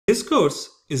This course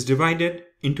is divided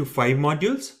into 5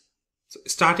 modules, so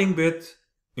starting with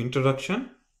Introduction,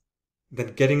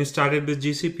 then Getting Started with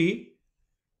GCP,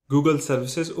 Google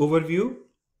Services Overview,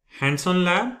 Hands-on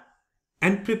Lab,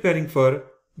 and Preparing for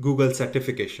Google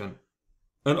Certification,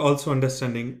 and also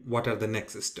understanding what are the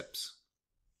next steps.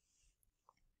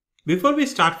 Before we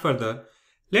start further,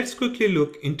 let's quickly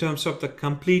look in terms of the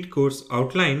complete course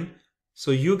outline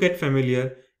so you get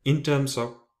familiar in terms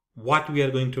of what we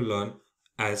are going to learn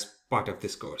as part of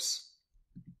this course.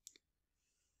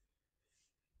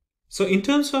 So in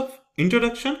terms of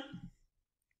introduction,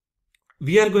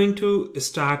 we are going to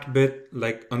start with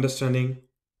understanding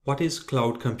what is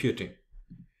cloud computing.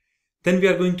 Then we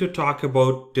are going to talk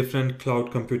about different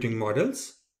cloud computing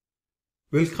models.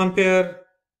 We'll compare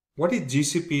what is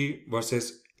GCP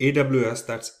versus AWS,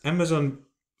 that's Amazon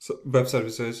Web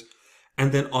Services,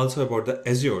 and then also about the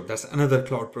Azure, that's another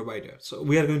cloud provider. So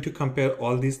we are going to compare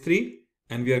all these three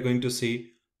and we are going to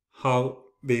see how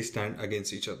they stand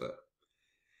against each other.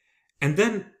 And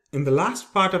then in the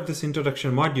last part of this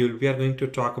introduction module, we are going to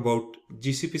talk about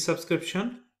GCP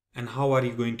subscription and how are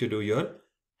you going to do your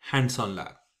hands-on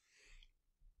lab.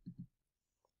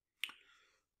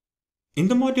 In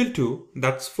the module 2,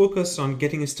 that's focused on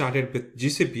getting started with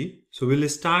GCP. So we'll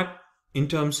start in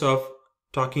terms of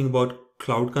talking about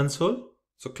Cloud Console.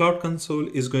 So Cloud Console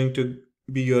is going to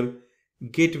be your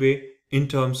gateway in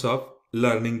terms of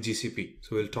learning GCP.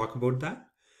 So we'll talk about that.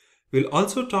 We'll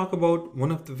also talk about one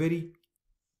of the very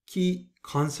key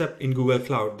concept in Google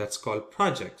Cloud that's called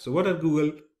projects. So what are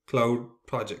Google Cloud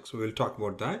projects? So we'll talk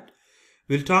about that.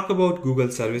 We'll talk about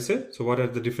Google services. So what are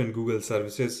the different Google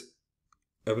services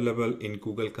available in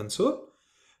Google Console?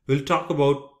 We'll talk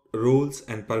about roles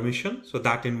and permission. So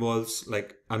that involves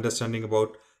understanding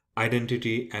about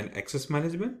identity and access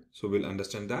management. So we'll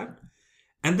understand that.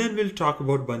 And then we'll talk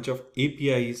about a bunch of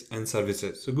APIs and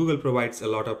services. So Google provides a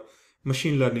lot of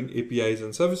machine learning APIs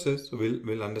and services. So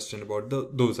we'll understand about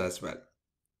those as well.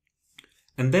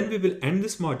 And then we will end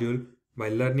this module by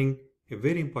learning a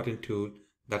very important tool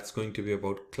that's going to be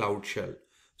about Cloud Shell.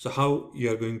 So how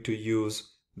you are going to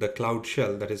use the Cloud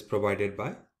Shell that is provided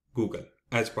by Google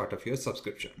as part of your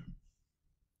subscription.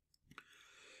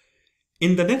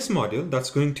 In the next module,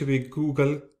 that's going to be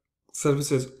Google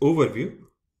Services Overview.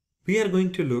 We are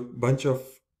going to look bunch of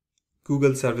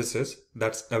Google services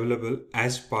that's available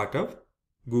as part of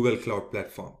Google Cloud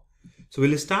Platform. So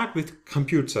we'll start with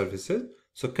compute services.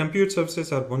 So compute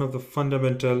services are one of the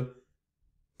fundamental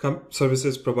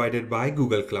services provided by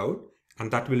Google Cloud,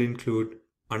 and that will include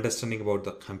understanding about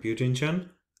the compute engine,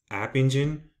 app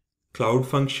engine, cloud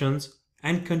functions,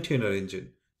 and container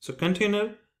engine. So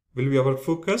container will be our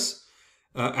focus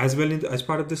as well as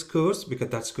part of this course, because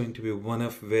that's going to be one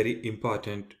of very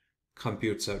important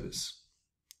compute service.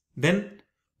 Then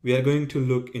we are going to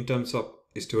look in terms of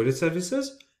storage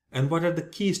services and what are the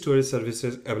key storage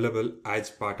services available as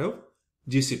part of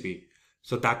GCP.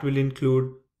 So that will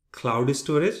include cloud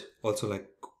storage, also like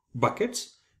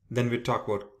buckets. Then we talk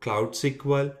about Cloud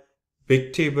SQL,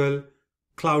 Bigtable,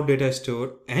 Cloud Data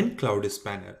Store, and Cloud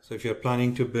Spanner. So if you're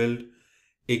planning to build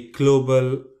a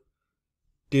global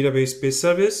database-based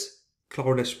service,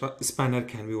 Cloud Spanner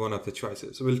can be one of the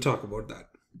choices. So we'll talk about that.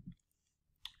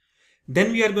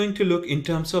 Then we are going to look in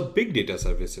terms of big data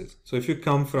services. So if you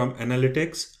come from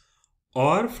analytics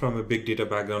or from a big data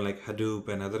background like Hadoop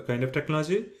and other kind of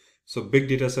technology, so big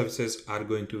data services are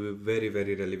going to be very,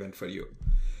 very relevant for you.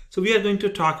 So we are going to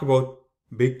talk about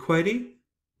BigQuery,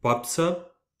 PubSub,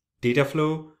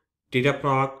 Dataflow,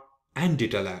 Dataproc, and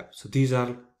Data Lab. So these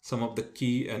are some of the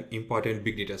key and important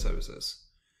big data services.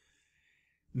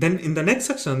 Then in the next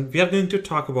section, we are going to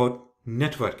talk about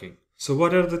networking. So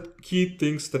what are the key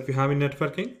things that we have in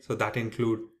networking? So that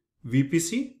include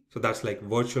VPC. So that's like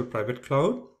virtual private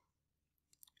cloud,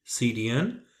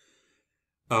 CDN.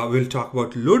 We'll talk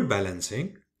about load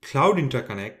balancing, cloud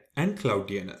interconnect, and cloud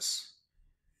DNS.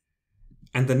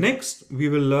 And the next, we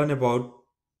will learn about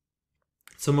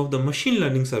some of the machine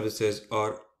learning services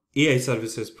or AI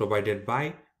services provided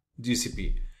by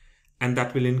GCP. And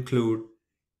that will include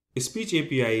a speech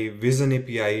API, vision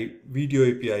API, video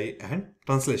API, and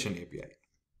translation API.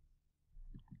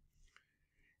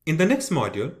 In the next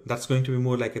module, that's going to be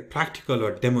more like a practical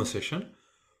or demo session.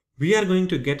 We are going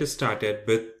to get started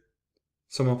with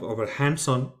some of our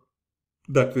hands-on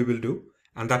that we will do.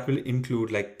 And that will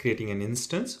include like creating an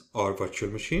instance or virtual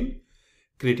machine,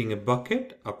 creating a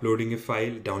bucket, uploading a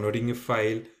file, downloading a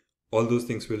file. All those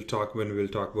things we'll talk when we'll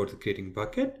talk about creating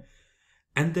bucket.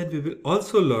 And then we will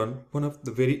also learn one of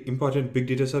the very important big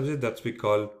data services that we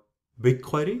call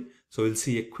BigQuery. So we'll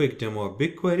see a quick demo of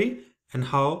BigQuery and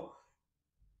how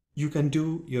you can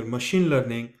do your machine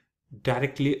learning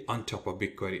directly on top of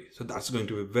BigQuery. So that's going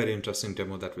to be a very interesting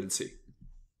demo that we'll see.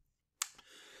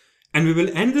 And we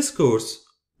will end this course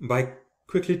by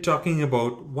quickly talking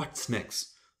about what's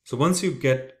next. So once you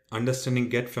get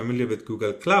familiar with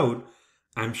Google Cloud,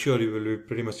 I'm sure you will be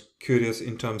pretty much curious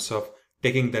in terms of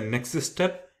taking the next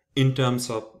step in terms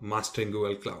of mastering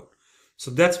Google Cloud. So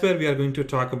that's where we are going to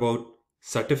talk about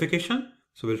certification.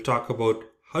 So we'll talk about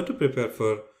how to prepare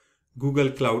for Google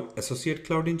Cloud Associate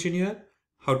Cloud Engineer,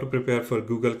 how to prepare for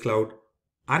Google Cloud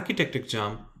Architect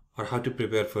exam, or how to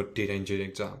prepare for Data Engineering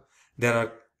exam. There are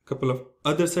a couple of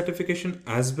other certification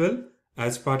as well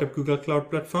as part of Google Cloud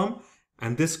Platform,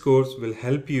 and this course will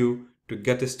help you to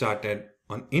get started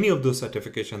on any of those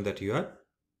certifications that you are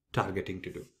targeting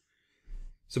to do.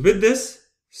 So with this,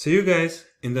 see you guys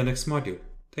in the next module.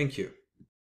 Thank you.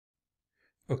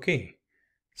 Okay,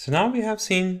 so now we have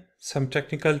seen some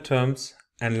technical terms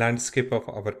and landscape of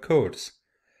our course.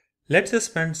 Let's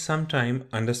spend some time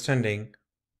understanding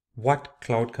what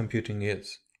cloud computing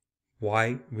is,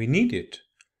 why we need it,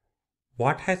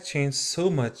 what has changed so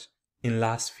much in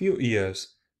last few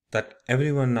years that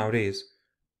everyone nowadays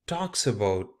talks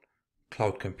about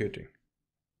cloud computing.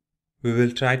 We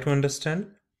will try to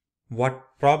understand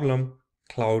what problem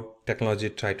cloud technology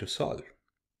try to solve.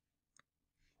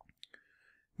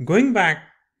 Going back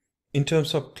in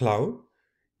terms of cloud,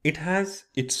 it has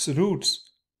its roots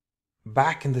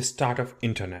back in the start of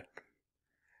internet.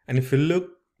 And if you look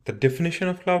the definition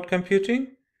of cloud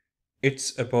computing,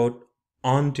 it's about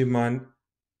on-demand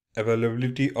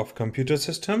availability of computer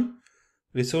system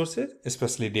resources,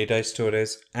 especially data storage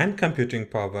and computing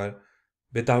power,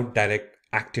 without direct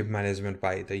active management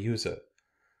by the user.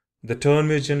 The term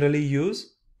is generally used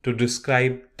to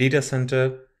describe data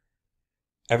center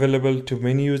available to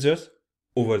many users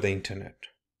over the internet.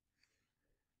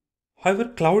 However,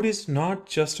 cloud is not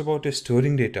just about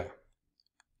storing data.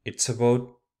 It's about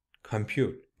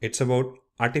compute. It's about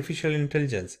artificial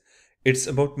intelligence. It's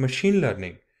about machine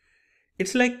learning.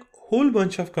 It's like a whole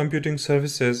bunch of computing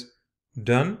services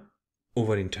done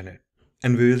over internet.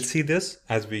 And we will see this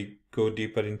as we go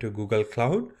deeper into Google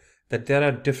Cloud, that there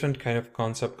are different kind of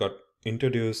concepts got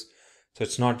introduced. So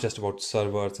it's not just about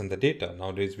servers and the data.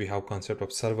 Nowadays we have concept of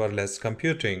serverless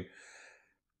computing.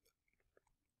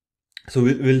 So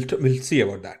we'll see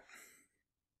about that.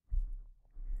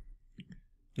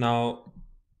 Now,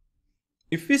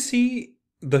 if we see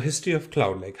the history of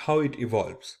cloud, like how it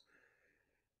evolves.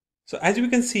 So as we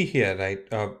can see here, right,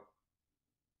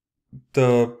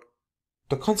 the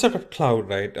concept of cloud,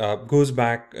 right, goes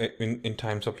back in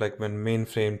times of like when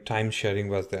mainframe time sharing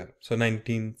was there. So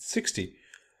 1960,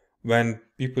 when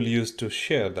people used to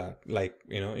share that, like,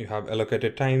 you have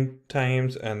allocated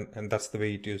times and that's the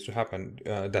way it used to happen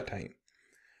that time.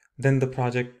 Then the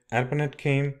project ARPANET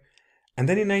came, and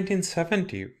then in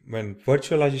 1970 when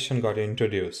virtualization got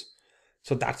introduced,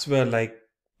 so that's where like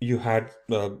you had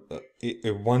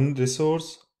a one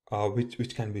resource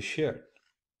which can be shared.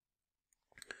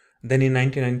 Then in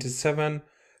 1997,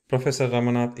 Professor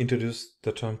Ramanath introduced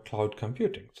the term cloud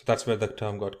computing. So that's where the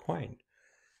term got coined.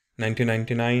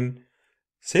 1999,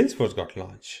 Salesforce got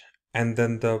launched. And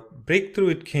then the breakthrough,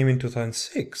 it came in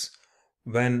 2006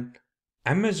 when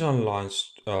Amazon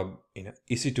launched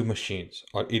EC2 machines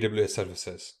or AWS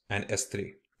services and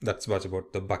S3. That was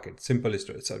about the bucket, simple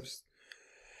storage service.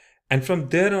 And from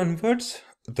there onwards,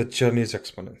 the journey is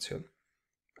exponential.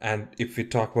 And if we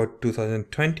talk about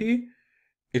 2020,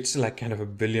 it's like kind of a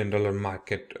 $1 billion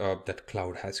market that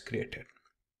cloud has created.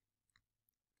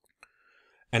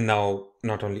 And now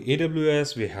not only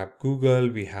AWS, we have Google,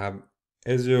 we have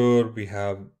Azure, we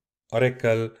have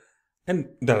Oracle, and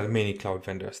there are many cloud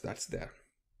vendors that's there.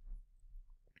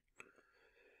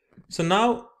 So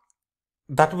now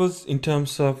that was in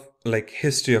terms of like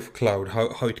history of cloud,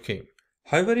 how it came.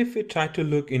 However, if we try to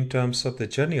look in terms of the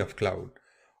journey of cloud,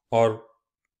 or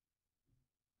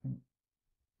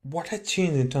what has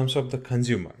changed in terms of the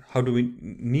consumer, how do we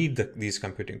need these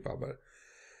computing power?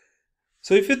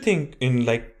 So if you think in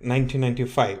like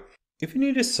 1995, if you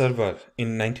need a server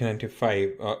in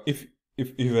 1995, if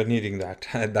you were needing that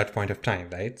at that point of time,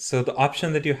 right? So the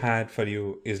option that you had for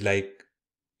you is like,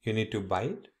 you need to buy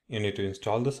it, you need to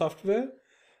install the software,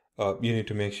 you need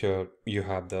to make sure you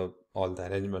have all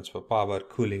the arrangements for power,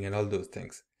 cooling, and all those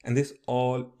things. And this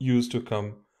all used to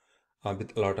come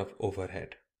with a lot of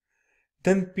overhead.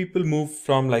 Then people move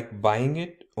from like buying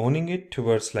it, owning it,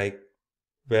 towards like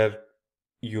where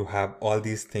you have all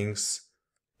these things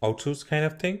outsourced kind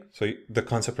of thing. So the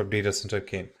concept of data center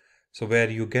came. So where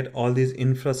you get all these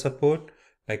infra support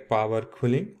like power,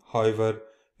 cooling. However,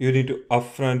 you need to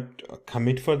upfront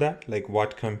commit for that, like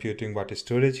what computing, what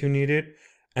storage you needed,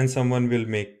 and someone will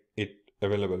make it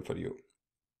available for you.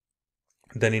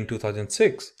 Then in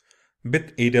 2006,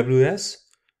 with AWS,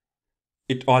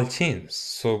 it all changed.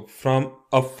 So from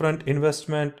upfront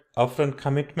investment, upfront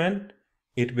commitment,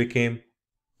 it became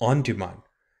on demand.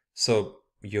 So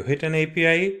you hit an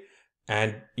API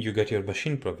and you get your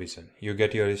machine provision, you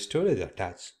get your storage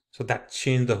attached. So that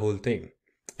changed the whole thing.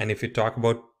 And if you talk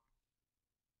about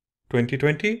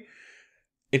 2020,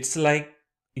 it's like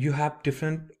you have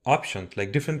different options,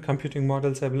 like different computing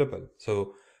models available.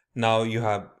 So now you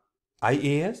have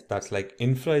IaaS, that's like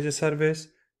infra as a service,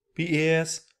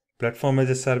 PaaS, platform as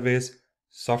a service,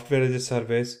 software as a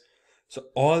service. So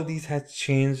all these has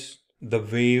changed the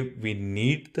way we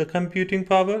need the computing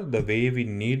power, the way we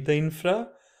need the infra,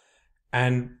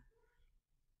 and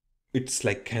it's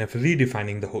like kind of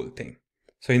redefining the whole thing.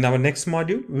 So in our next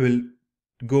module, we will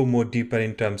go more deeper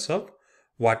in terms of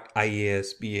what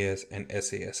IaaS, PaaS, and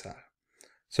SaaS are.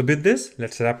 So with this,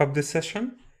 let's wrap up this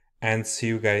session and see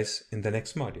you guys in the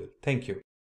next module. Thank you.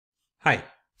 Hi,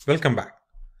 welcome back.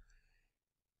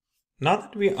 Now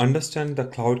that we understand the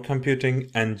cloud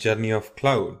computing and journey of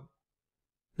cloud,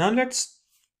 now let's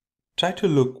try to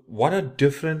look what are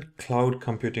different cloud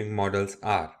computing models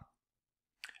are.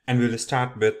 And we'll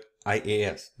start with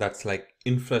IaaS, that's like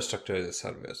infrastructure as a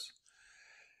service.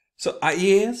 So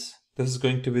IaaS, this is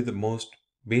going to be the most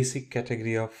basic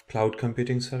category of cloud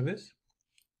computing service.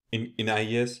 In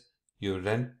IaaS, you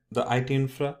rent the IT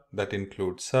infra that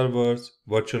includes servers,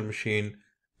 virtual machine,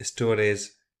 storage,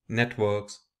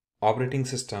 networks, operating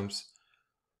systems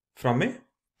from a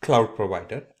cloud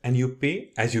provider, and you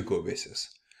pay as you go basis.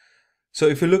 So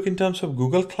if you look in terms of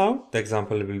Google Cloud, the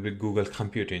example will be Google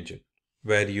Compute Engine,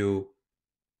 where you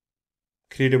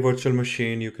create a virtual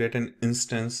machine, you create an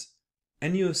instance,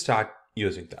 and you start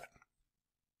using that.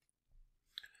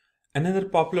 Another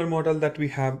popular model that we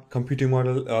have, computing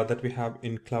model that we have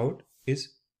in cloud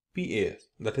is PaaS,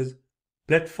 that is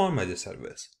platform as a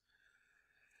service.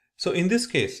 So in this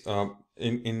case,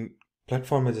 in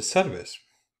platform as a service,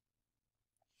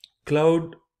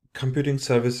 cloud computing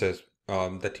services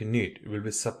that you need will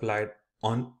be supply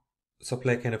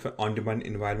kind of an on-demand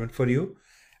environment for you,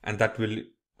 and that will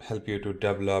help you to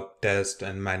develop, test,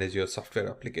 and manage your software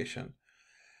application.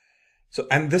 So,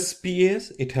 and this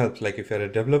PaaS, it helps, like if you're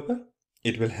a developer,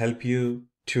 it will help you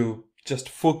to just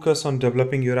focus on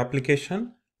developing your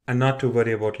application and not to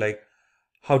worry about like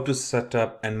how to set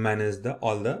up and manage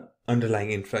all the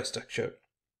underlying infrastructure.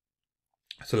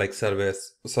 So like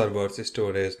servers,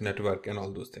 storage, network, and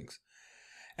all those things.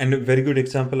 And a very good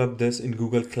example of this in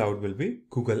Google Cloud will be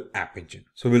Google App Engine.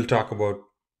 So we'll talk about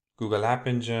Google App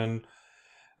Engine,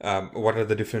 what are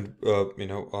the different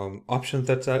options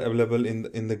that are available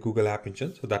in the Google App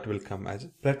Engine. So that will come as a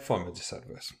platform as a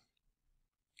service,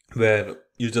 where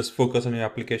you just focus on your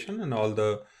application and all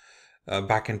the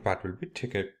backend part will be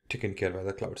taken care by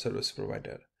the cloud service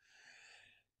provider.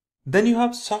 Then you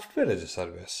have software as a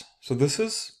service. So this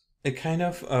is a kind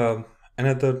of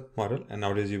another model, and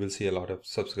nowadays you will see a lot of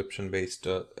subscription-based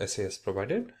SaaS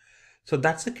provided. So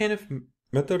that's a kind of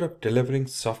method of delivering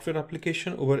software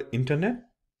application over internet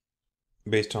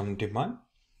based on demand.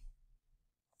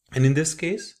 And in this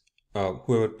case,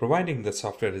 whoever providing the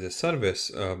software as a service,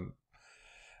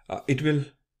 it will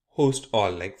host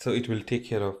all, like, so it will take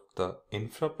care of the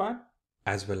infra part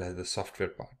as well as the software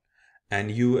part. And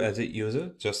you as a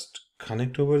user just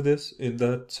connect over this in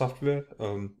the software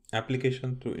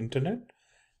application through internet,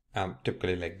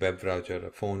 typically like web browser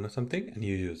or phone or something, and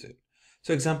you use it.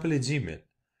 So example is Gmail.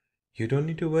 You don't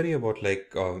need to worry about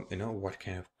like, what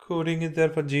kind of coding is there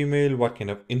for Gmail, what kind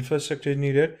of infrastructure is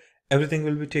needed. Everything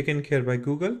will be taken care by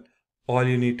Google. All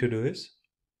you need to do is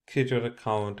create your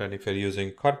account, and if you're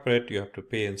using corporate, you have to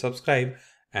pay and subscribe,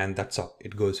 and that's all.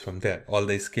 It goes from there. All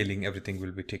the scaling, everything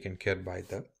will be taken care by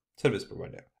the service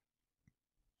provider.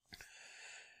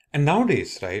 And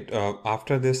nowadays, right,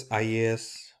 after this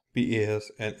IaaS, PaaS,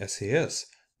 and SaaS,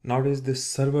 nowadays this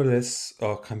serverless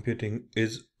computing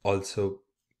is also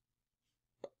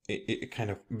a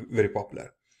kind of very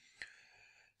popular.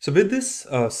 So with this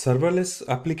serverless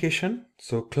application,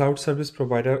 so cloud service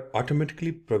provider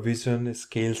automatically provision,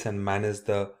 scales, and manage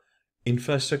the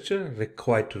infrastructure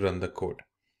required to run the code.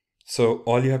 So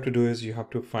all you have to do is you have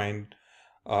to find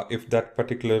if that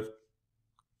particular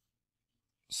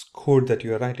code that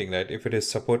you are writing, right, if it is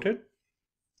supported,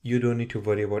 you don't need to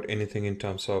worry about anything in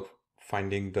terms of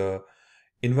finding the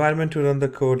environment to run the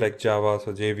code like Java,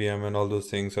 so JVM and all those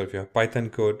things, or if you have Python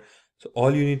code. So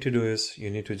all you need to do is you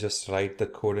need to just write the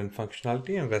code and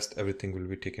functionality, and rest everything will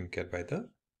be taken care by the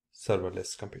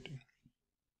serverless computing.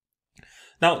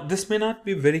 Now, this may not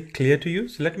be very clear to you,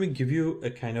 so let me give you a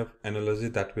kind of analogy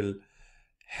that will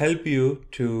help you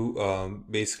to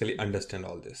basically understand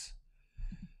all this.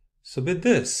 So with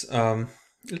this,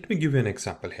 let me give you an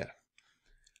example here.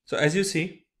 So as you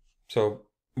see, so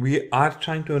we are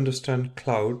trying to understand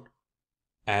cloud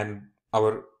and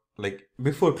our, like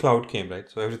before cloud came, right?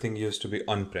 So everything used to be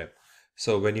on-prem.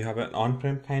 So when you have an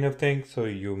on-prem kind of thing, so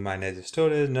you manage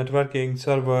storage, networking,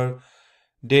 server,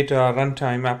 data,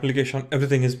 runtime, application,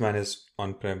 everything is managed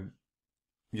on-prem.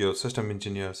 Your system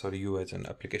engineers or you as an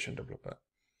application developer.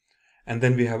 And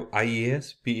then we have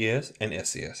IaaS, PaaS, and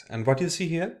SaaS. And what you see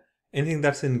here, anything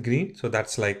that's in green, so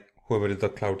that's like whoever is the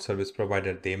cloud service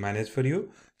provider, they manage for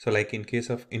you. So like in case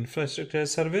of infrastructure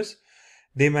as service,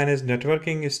 they manage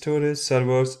networking, storage,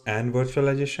 servers, and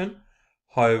virtualization.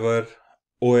 However,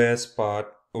 OS part,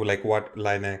 or like what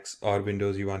Linux or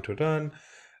Windows you want to run,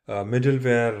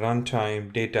 middleware,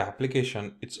 runtime, data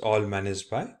application, it's all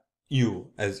managed by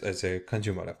you as a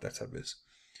consumer of that service.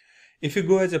 If you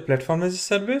go as a platform as a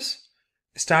service,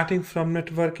 starting from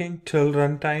networking till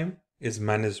runtime is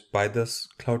managed by this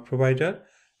cloud provider,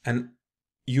 and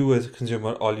you as a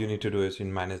consumer, all you need to do is you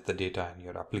manage the data and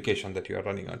your application that you are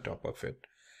running on top of it.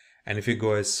 And if you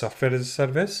go as software as a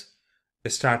service,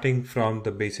 starting from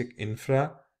the basic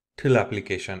infra till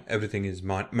application, everything is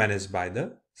managed by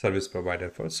the service provider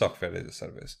for software as a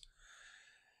service.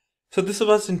 So this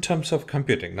was in terms of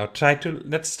computing. Now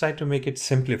let's try to make it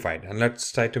simplified, and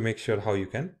let's try to make sure how you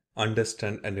can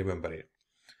understand and remember it.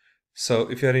 So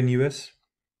if you're in US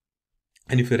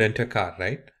and if you rent a car,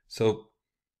 right? So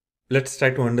let's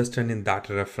try to understand in that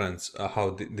reference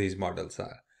how these models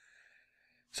are.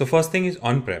 So first thing is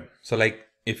on-prem. So like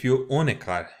if you own a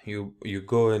car, you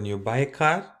go and you buy a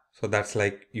car, so that's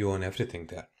like you own everything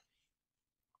there.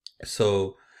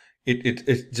 So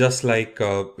it's just like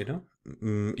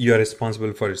you are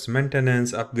responsible for its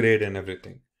maintenance, upgrade, and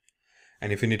everything.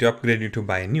 And if you need to upgrade, you need to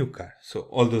buy a new car. So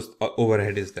all those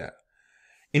overhead is there.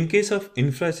 In case of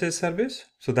infrastructure service,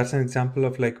 so that's an example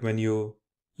of like when you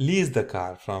lease the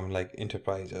car from like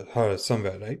enterprise or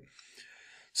somewhere, right?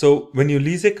 So when you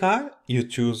lease a car, you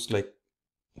choose like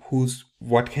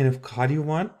what kind of car you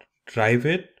want, drive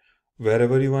it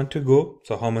wherever you want to go.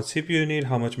 So how much CPU you need,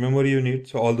 how much memory you need.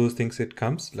 So all those things it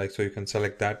comes like, so you can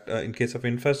select that in case of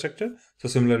infrastructure. So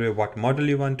similarly, what model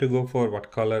you want to go for,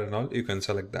 what color and all, you can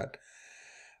select that.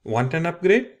 Want an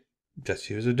upgrade? Just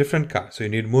use a different car. So you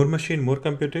need more machine, more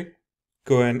computing,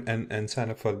 go and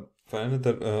sign up for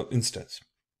another instance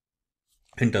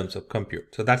in terms of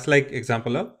compute. So that's like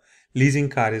example of leasing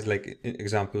car is like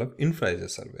example of infra as a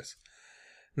service.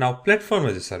 Now platform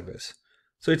as a service.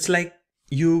 So it's like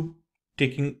you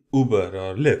taking Uber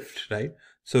or Lyft, right?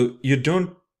 So you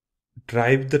don't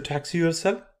drive the taxi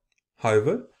yourself.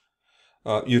 However,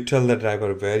 you tell the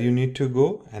driver where you need to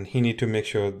go, and he need to make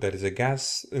sure there is a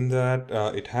gas in that.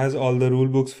 It has all the rule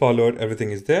books followed.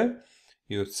 Everything is there.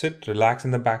 You sit, relax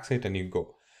in the back seat, and you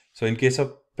go. So in case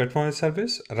of platform as a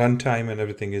service, runtime and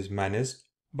everything is managed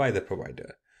by the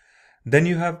provider. Then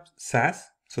you have SaaS.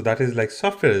 So that is like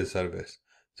software as a service.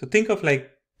 So think of like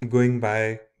going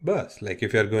by bus. Like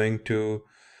if you are going to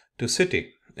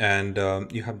city and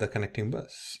you have the connecting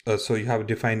bus. So you have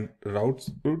defined routes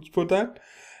for that,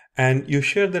 and you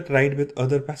share that ride with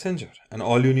other passenger. And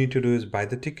all you need to do is buy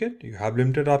the ticket. You have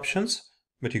limited options,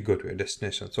 but you go to a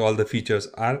destination. So all the features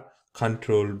are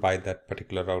controlled by that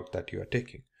particular route that you are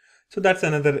taking. So that's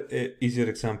another easier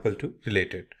example to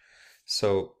relate it.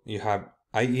 So you have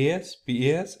IaaS,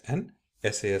 PaaS, and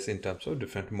SaaS in terms of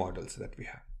different models that we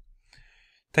have.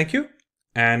 Thank you.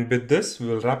 And with this, we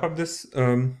will wrap up this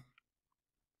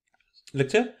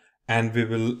lecture, and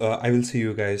I will see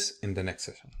you guys in the next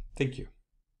session. Thank you.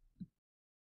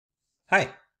 Hi,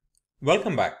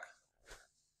 welcome back.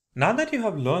 Now that you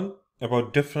have learned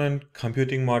about different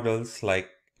computing models like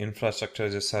infrastructure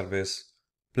as a service,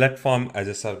 platform as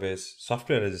a service,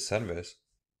 software as a service,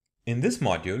 in this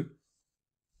module,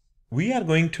 we are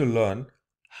going to learn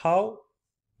how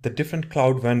the different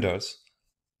cloud vendors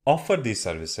offer these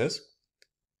services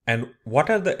and what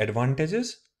are the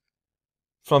advantages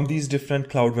from these different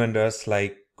cloud vendors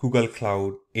like Google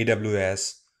Cloud,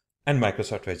 AWS, and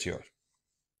Microsoft Azure.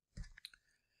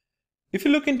 If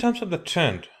you look in terms of the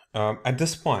trend at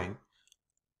this point,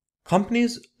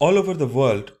 companies all over the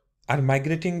world are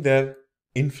migrating their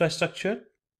infrastructure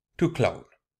to cloud.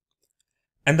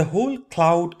 And the whole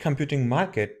cloud computing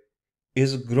market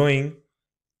is growing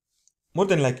more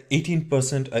than like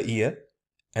 18% a year.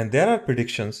 And there are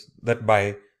predictions that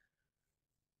by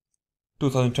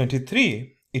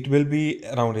 2023, it will be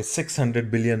around a 600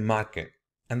 billion market.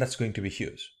 And that's going to be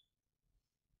huge.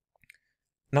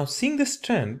 Now, seeing this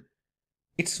trend,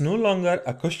 it's no longer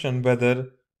a question whether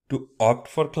to opt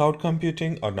for cloud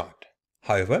computing or not.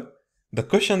 However, the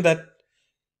question that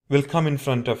will come in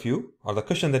front of you, or the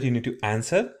question that you need to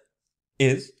answer,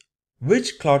 is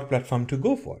which cloud platform to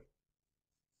go for.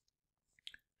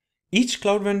 Each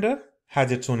cloud vendor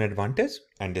has its own advantage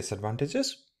and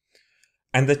disadvantages,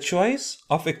 and the choice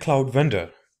of a cloud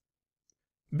vendor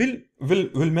will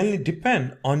mainly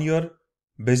depend on your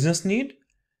business need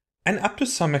and up to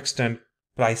some extent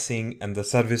pricing and the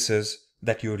services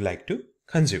that you would like to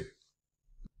consume.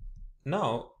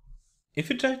 Now, if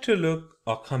you try to look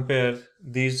or compare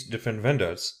these different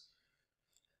vendors,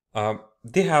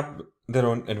 they have their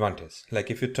own advantage.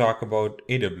 Like if you talk about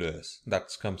AWS, that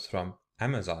comes from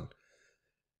Amazon,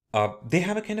 they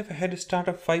have a kind of a head start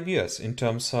of 5 years in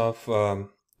terms of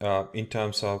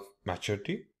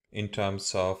maturity, in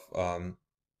terms of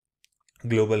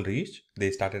global reach.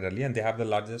 They started early and they have the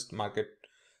largest market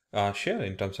share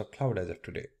in terms of cloud as of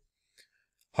today.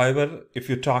 However, if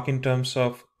you talk in terms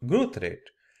of growth rate,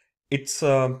 it's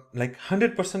like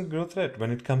 100% growth rate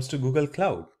when it comes to Google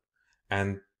Cloud,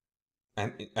 and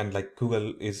like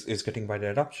Google is getting wider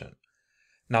adoption.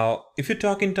 Now, if you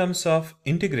talk in terms of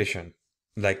integration,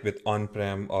 like with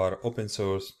on-prem or open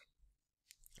source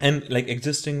and like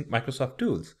existing Microsoft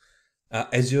tools,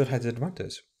 Azure has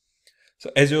advantage.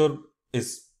 So Azure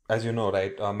is, as you know,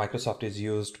 right, Microsoft is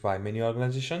used by many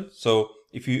organizations. So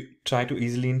if you try to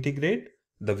easily integrate,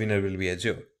 the winner will be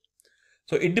Azure.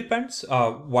 So it depends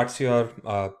what's your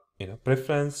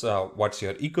preference, what's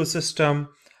your ecosystem,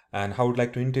 and how would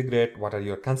like to integrate. What are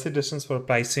your considerations for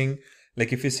pricing?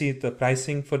 Like if you see the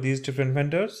pricing for these different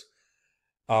vendors,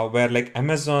 where like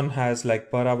Amazon has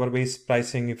like per hour based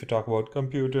pricing. If you talk about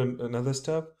compute and other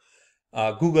stuff,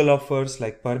 Google offers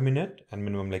like per minute and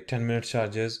minimum like 10-minute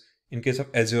charges. In case of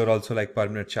Azure, also like per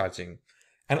minute charging,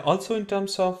 and also in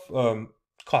terms of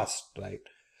cost, right?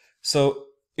 So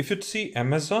if you see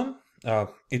Amazon,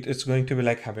 it's going to be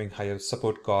like having higher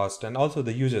support cost and also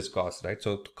the users cost, right?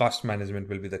 So cost management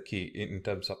will be the key in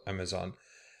terms of Amazon.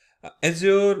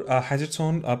 Azure has its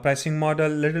own pricing model,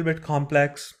 little bit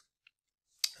complex.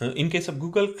 In case of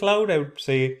Google Cloud, I would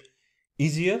say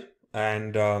easier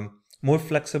and more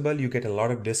flexible. You get a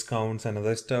lot of discounts and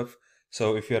other stuff.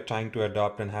 So if you're trying to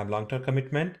adopt and have long-term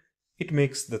commitment, it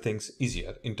makes the things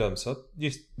easier in terms of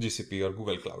GCP or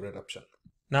Google Cloud adoption.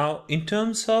 Now, in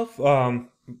terms of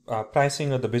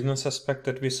pricing or the business aspect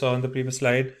that we saw in the previous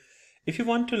slide, if you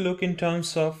want to look in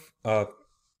terms of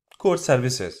core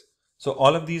services, so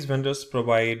all of these vendors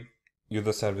provide you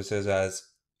the services as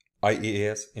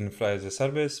IaaS, infra as a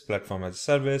service, platform as a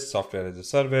service, software as a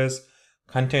service,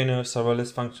 container,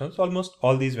 serverless functions. Almost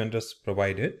all these vendors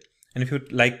provide it. And if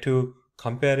you'd like to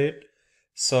compare it,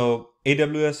 so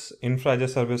AWS infra as a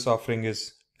service offering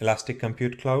is Elastic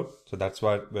Compute Cloud. So that's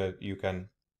where you can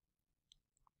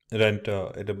rent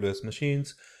AWS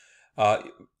machines.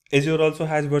 Azure also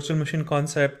has virtual machine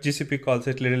concept. GCP calls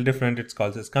it a little different. It's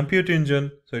called as compute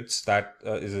engine. So it's that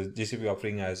is a GCP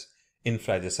offering as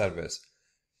infra as a service.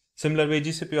 Similar way,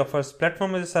 GCP offers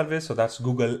platform as a service. So that's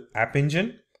Google App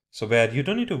Engine. So where you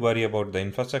don't need to worry about the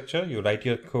infrastructure. You write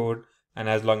your code, and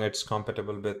as long as it's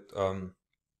compatible with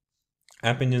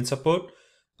App Engine support,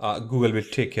 Google will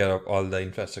take care of all the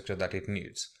infrastructure that it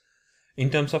needs. In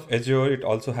terms of Azure, it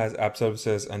also has app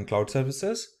services and cloud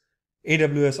services.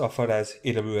 AWS offered as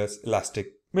AWS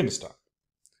Elastic Minister.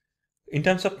 In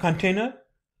terms of container,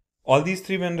 all these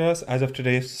three vendors as of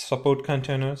today support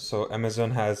containers. So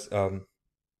Amazon has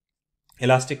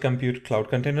Elastic Compute Cloud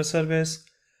Container Service.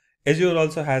 Azure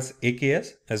also has AKS,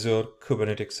 Azure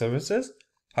Kubernetes Services.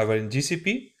 However, in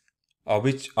GCP,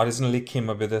 which originally came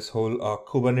up with this whole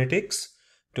Kubernetes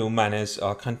to manage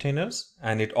containers,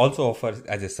 and it also offers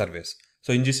as a service.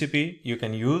 So in GCP, you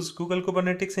can use Google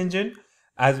Kubernetes engine,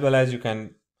 as well as you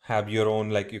can have your own,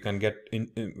 like you can get in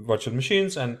virtual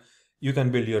machines and you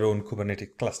can build your own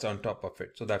Kubernetes cluster on top of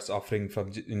it. So that's offering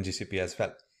from in GCP as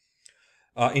well.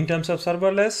 In terms of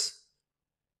serverless,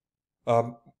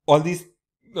 all these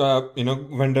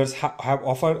vendors have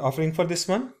offering for this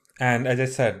one. And as I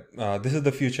said, this is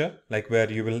the future, like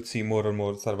where you will see more and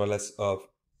more serverless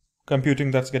computing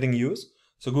that's getting used.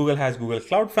 So Google has Google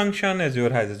Cloud Function,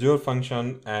 Azure has Azure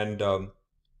Function, and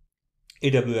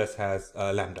AWS has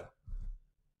Lambda.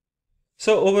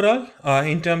 So overall,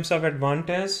 in terms of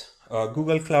advantage,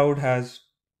 Google Cloud has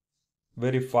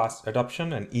very fast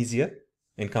adoption and easier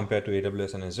in compared to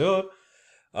AWS and Azure.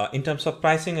 In terms of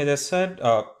pricing, as I said,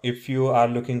 if you are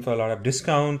looking for a lot of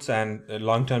discounts and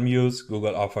long-term use,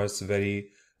 Google offers very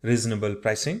reasonable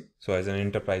pricing. So as an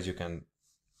enterprise, you can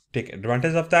take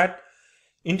advantage of that.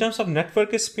 In terms of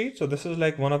network speed, so this is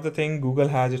like one of the things. Google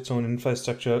has its own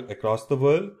infrastructure across the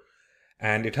world,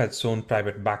 and it has its own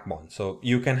private backbone. So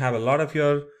you can have a lot of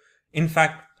your In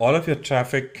fact, all of your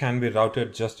traffic can be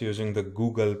routed just using the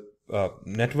Google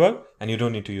network, and you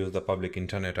don't need to use the public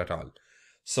internet at all.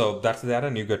 So that's there,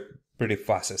 and you get pretty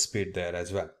fast speed there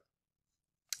as well.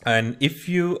 And if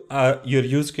your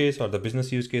use case or the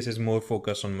business use case is more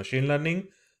focused on machine learning,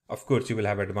 of course you will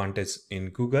have advantage in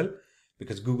Google,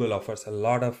 because Google offers a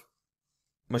lot of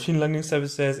machine learning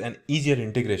services and easier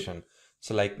integration.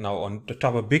 So like now on the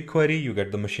top of BigQuery, you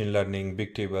get the machine learning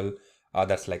big table,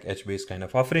 that's like HBase kind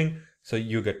of offering. So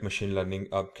you get machine learning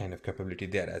kind of capability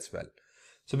there as well.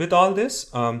 So with all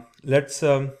this, let's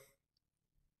dial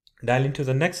into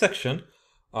the next section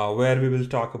where we will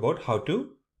talk about how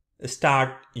to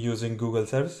start using Google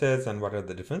services and what are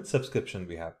the different subscriptions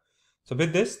we have. So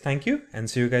with this, thank you and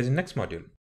see you guys in next module.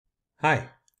 Hi,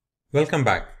 welcome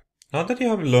back. Now that you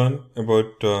have learned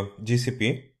about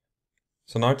GCP,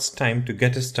 so now it's time to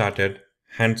get started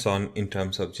hands-on in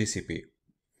terms of GCP.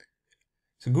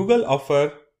 So Google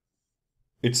offer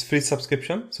its free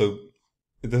subscription. So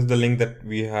this is the link that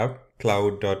we have,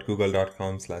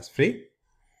 cloud.google.com/free.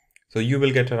 So you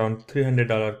will get around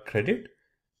 $300 credit.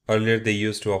 Earlier they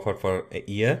used to offer for a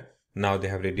year. Now they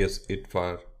have reduced it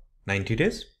for 90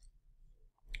 days.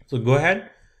 So go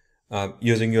ahead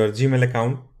using your Gmail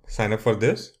account, sign up for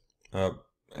this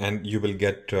and you will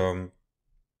get your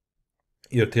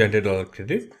 $300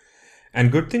 credit.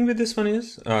 And good thing with this one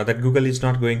is that Google is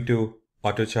not going to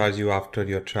auto charge you after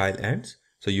your trial ends.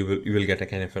 So you will get a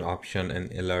kind of an option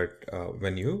and alert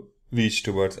when you reach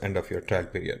towards end of your trial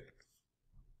period.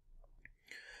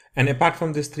 And apart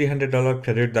from this $300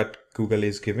 credit that Google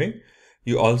is giving,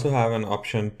 you also have an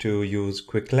option to use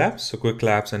Quick Labs. So Quick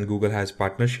Labs and Google has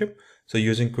partnership. So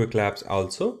using Quick Labs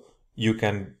also, you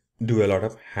can do a lot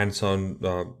of hands-on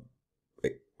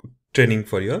training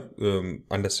for your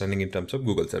understanding in terms of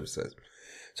Google services.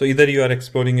 So either you are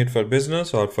exploring it for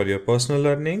business or for your personal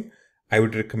learning, I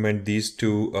would recommend these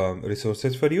two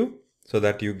resources for you so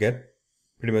that you get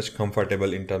pretty much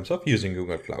comfortable in terms of using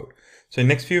Google Cloud. So in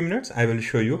next few minutes, I will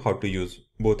show you how to use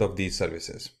both of these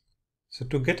services. So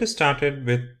to get started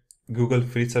with Google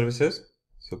free services,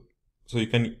 so you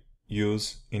can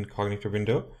use incognito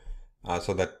window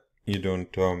so that you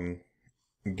don't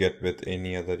get with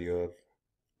any other your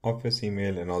office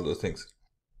email and all those things.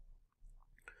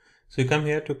 So you come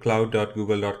here to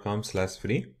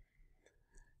cloud.google.com/free.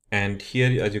 And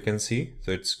here, as you can see,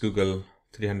 so it's Google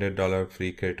 $300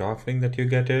 free credit offering that you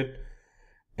get it.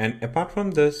 And apart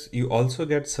from this, you also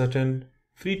get certain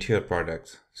free tier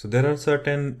products. So there are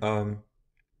certain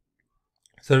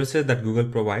services that Google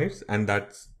provides, and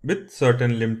that's with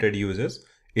certain limited users,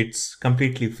 it's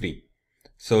completely free.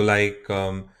 So like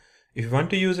if you want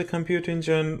to use a compute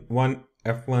engine, one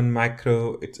F1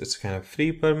 macro, it's kind of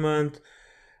free per month.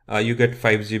 You get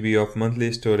 5 GB of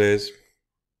monthly storage.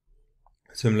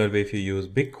 Similar way, if you use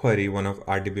BigQuery, one of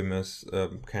RDBMS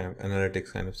kind of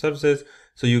analytics kind of services,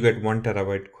 so you get 1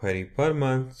 terabyte query per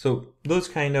month. So those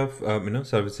kind of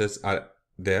services are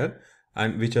there,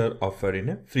 and which are offered in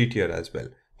a free tier as well.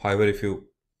 However, if you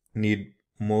need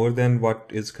more than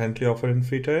what is currently offered in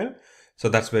free tier, so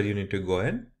that's where you need to go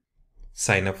and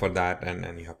sign up for that, and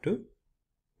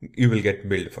you will get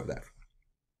billed for that.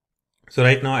 So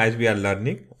right now, as we are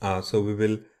learning, so we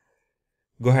will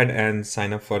go ahead and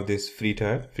sign up for this free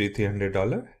tier, free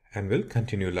 $300, and we'll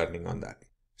continue learning on that.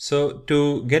 So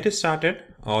to get it started,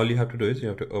 all you have to do is you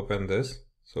have to open this.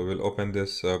 So we'll open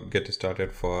this get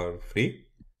started for free.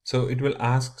 So it will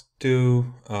ask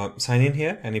to sign in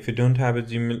here, and if you don't have a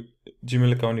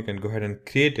Gmail account, you can go ahead and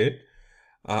create it.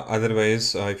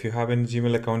 Otherwise, if you have a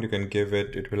Gmail account, you can give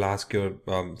it. It will ask you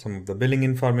some of the billing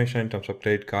information in terms of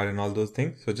credit card and all those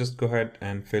things. So just go ahead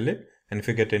and fill it. And if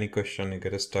you get any question, you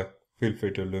get stuck, feel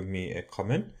free to leave me a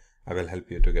comment. I will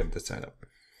help you to get this set up.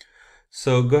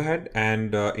 So go ahead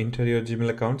and enter your Gmail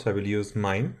account. So I will use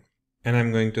mine, and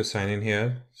I'm going to sign in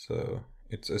here. So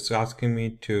it's asking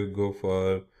me to go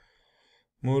for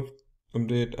more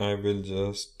update. I will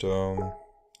just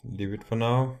leave it for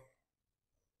now.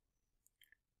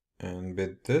 And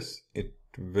with this, it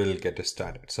will get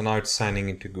started. So now it's signing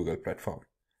into Google platform.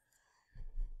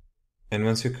 And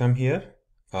once you come here,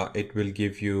 it will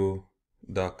give you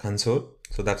the console.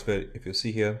 So that's where, if you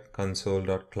see here,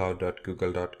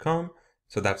 console.cloud.google.com.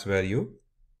 So that's where you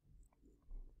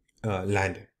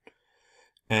landed.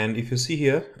 And if you see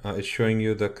here, it's showing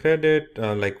you the credit.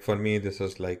 Like for me, this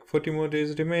is like 40 more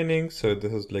days remaining. So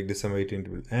this is like December 18th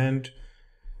will end.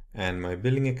 And my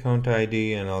billing account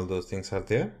ID and all those things are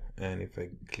there. And if I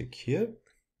click here,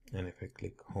 and if I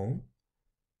click home,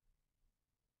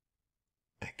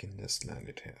 I can just land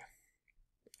it here.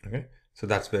 Okay, so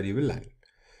that's where you will land.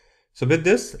 So with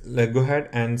this, let's go ahead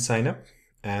and sign up,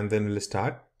 and then we'll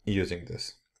start using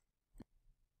this.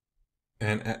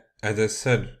 And as I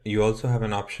said, you also have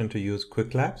an option to use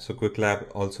Quick Lab. So Quick Lab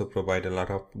also provide a lot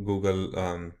of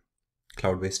Google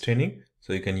cloud-based training.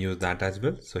 So you can use that as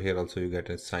well. So here also you get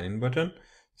a sign in button.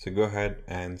 So go ahead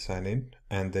and sign in,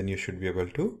 and then you should be able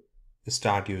to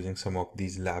start using some of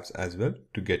these labs as well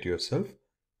to get yourself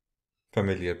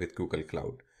familiar with Google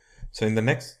Cloud. So in the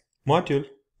next module,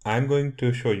 I'm going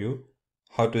to show you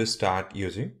how to start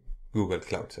using Google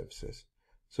Cloud Services.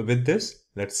 So with this,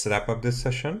 let's wrap up this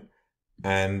session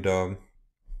and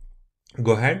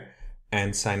go ahead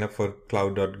and sign up for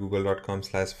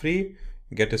cloud.google.com/free.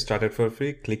 Get started for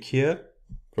free. Click here,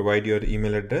 provide your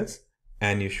email address,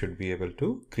 and you should be able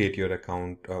to create your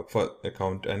account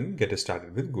and get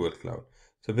started with Google Cloud.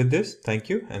 So with this, thank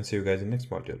you and see you guys in the next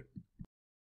module.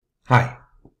 Hi,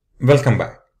 welcome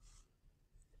back.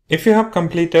 If you have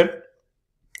completed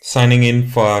signing in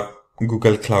for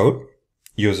Google Cloud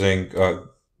using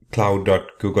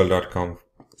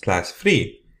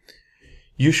cloud.google.com/free,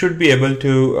 you should be able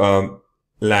to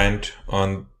land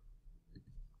on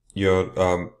your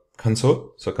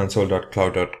console. So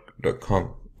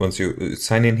console.cloud.com. Once you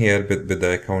sign in here with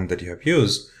the account that you have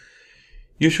used,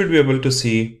 you should be able to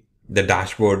see the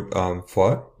dashboard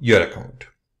for your account.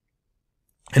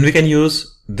 And we can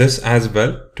use this as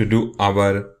well to do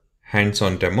our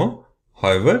hands-on demo.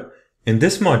 However, in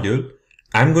this module,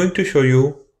 I'm going to show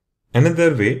you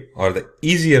another way, or the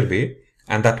easier way,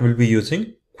 and that will be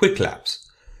using Quick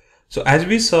Labs. So as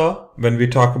we saw when we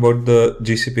talk about the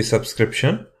GCP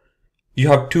subscription, you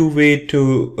have two ways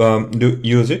to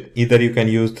use it. Either you can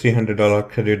use $300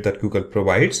 credit that Google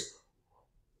provides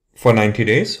for 90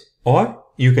 days, or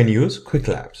you can use Quick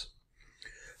Labs.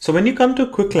 So when you come to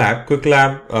Quick Lab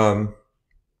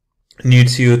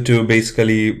needs you to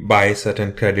basically buy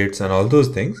certain credits and all those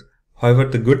things. However,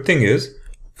 the good thing is,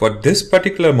 for this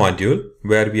particular module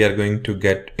where we are going to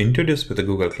get introduced with the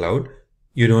Google Cloud,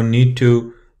 you don't need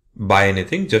to buy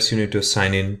anything, just you need to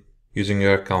sign in using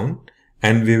your account,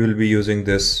 and we will be using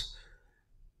this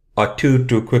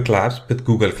two Quick Labs with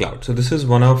Google Cloud. So this is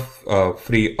one of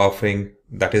free offering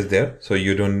that is there. So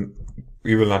you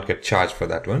will not get charged for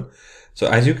that one. So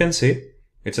as you can see,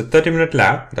 it's a 30-minute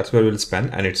lab. That's where we'll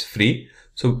spend, and it's free.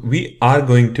 So we are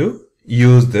going to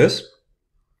use this,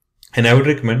 and I would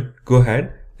recommend go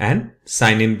ahead and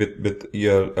sign in with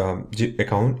your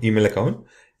email account,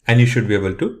 and you should be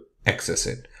able to access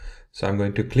it. So I'm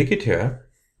going to click it here,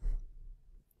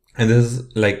 and this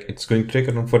is like, it's going to take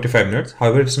around 45 minutes.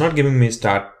 However, it's not giving me a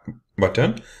start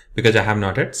button because I have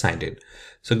not yet signed in.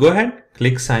 So go ahead,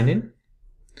 click sign in,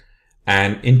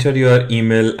 and enter your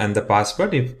email and the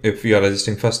password if you are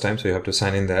registering first time. So you have to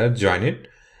sign in there, join it,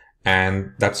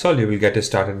 and that's all. You will get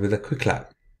started with a Quick Lab.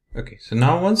 Okay, so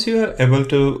now once you are able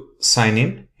to sign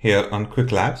in here on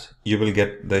Quick Labs, you will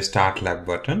get the Start Lab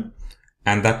button,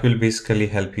 and that will basically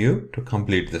help you to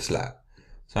complete this lab.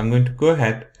 So I'm going to go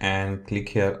ahead and click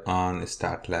here on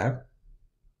Start Lab,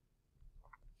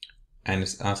 and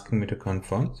it's asking me to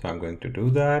confirm. So I'm going to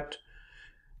do that,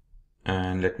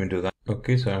 and let me do that.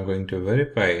 Okay, so I'm going to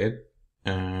verify it,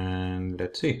 and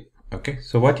let's see. Okay,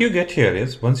 so what you get here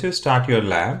is, once you start your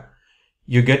lab,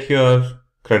 you get your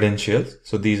credentials.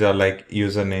 So these are like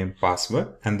username,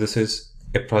 password, and this is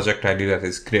a project ID that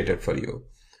is created for you.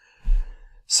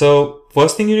 So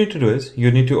first thing you need to do is you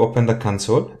need to open the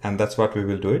console, and that's what we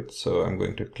will do it. So I'm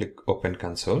going to click open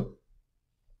console,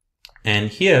 and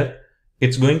here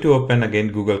it's going to open again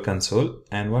Google console.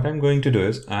 And what I'm going to do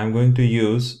is I'm going to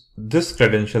use this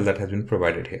credential that has been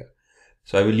provided here.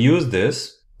 So I will use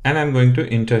this, and I'm going to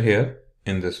enter here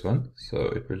in this one. So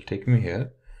it will take me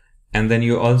here, and then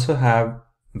you also have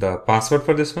the password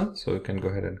for this one. So you can go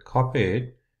ahead and copy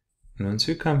it, and once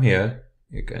you come here,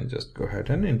 you can just go ahead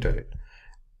and enter it,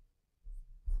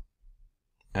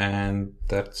 and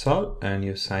that's all. And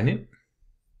you sign in,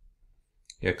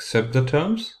 you accept the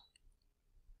terms.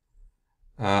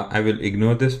 I will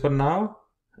ignore this for now,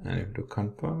 and you have to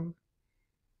confirm.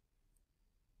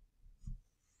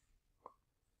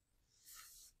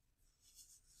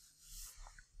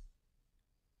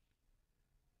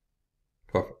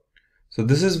 Perfect. So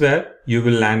this is where you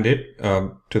will land it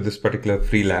to this particular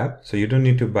free lab. So you don't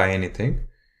need to buy anything,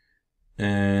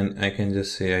 and I can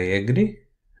just say I agree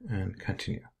and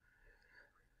continue.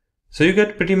 So you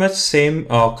get pretty much same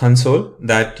console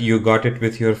that you got it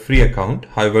with your free account.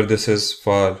 However, this is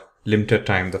for limited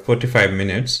time, the 45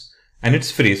 minutes, and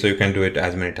it's free. So you can do it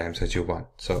as many times as you want.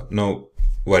 So no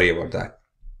worry about that.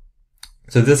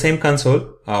 So the same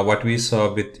console, what we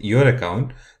saw with your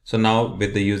account. So now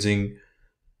with the using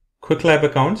Quick Lab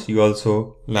accounts, you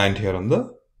also land here on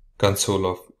the console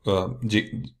of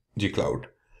G Cloud.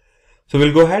 So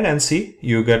we'll go ahead and see.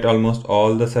 You get almost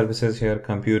all the services here: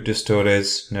 compute,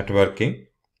 storage, networking,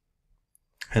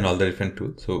 and all the different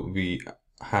tools. So we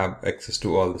have access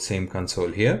to all the same console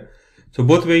here. So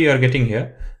both way you are getting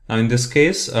here. Now in this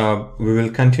case, we will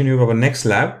continue our next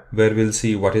lab where we'll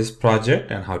see what is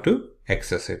project and how to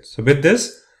access it. So with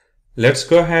this, let's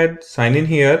go ahead, sign in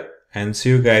here, and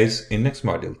see you guys in next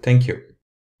module. Thank you.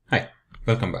 Hi,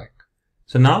 welcome back.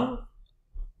 So now,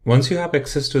 once you have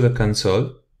access to the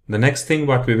console, the next thing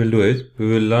what we will do is we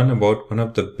will learn about one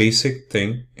of the basic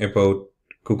thing about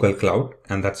Google Cloud,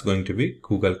 and that's going to be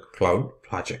Google Cloud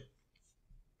Project.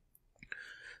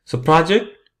 So project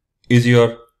is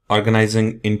your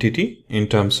organizing entity in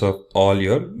terms of all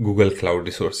your Google Cloud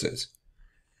resources.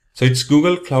 So it's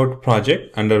Google Cloud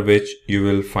Project, under which you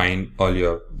will find all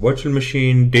your virtual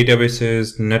machine,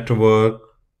 databases, network,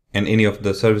 and any of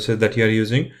the services that you are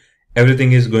using.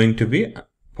 Everything is going to be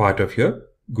part of your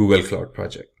Google Cloud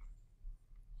Project.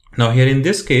 Now here in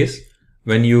this case,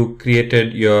 when you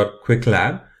created your quick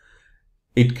lab,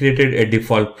 it created a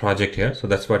default project here. So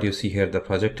that's what you see here, the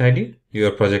project ID.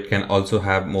 Your project can also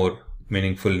have more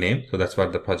meaningful name. So that's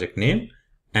what the project name,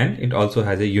 and it also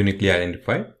has a uniquely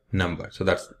identified number. So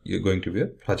that's going to be a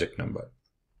project number.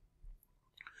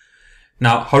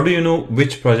 Now, how do you know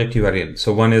which project you are in?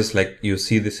 So one is like you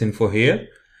see this info here.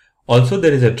 Also,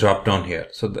 there is a drop down here.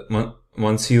 So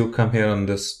once you come here on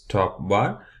this top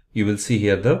bar, you will see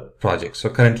here the project. So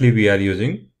currently we are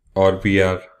using, or we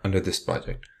are under this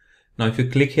project. Now, if you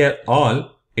click here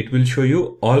all, it will show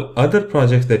you all other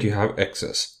projects that you have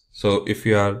access. So if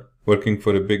you are working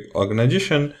for a big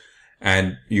organization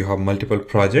and you have multiple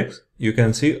projects, you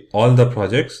can see all the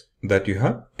projects that you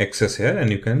have access here, and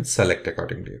you can select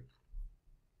accordingly.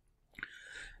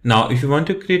 Now, if you want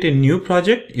to create a new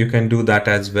project, you can do that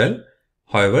as well.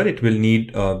 However, it will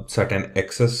need certain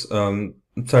access,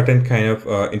 certain kind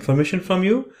of information from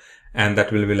you. And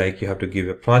that will be like, you have to give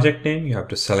a project name, you have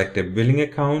to select a billing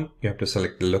account, you have to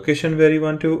select the location where you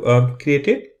want to create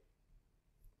it.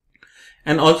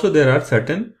 And also there are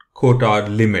certain quota or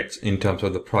limits in terms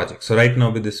of the project. So right now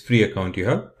with this free account, you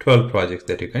have 12 projects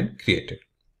that you can create it.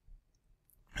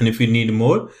 And if you need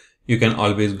more, you can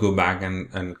always go back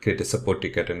and create a support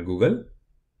ticket, and Google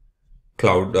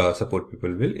Cloud support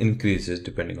people will increase this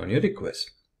depending on your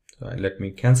request. So let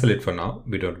me cancel it for now.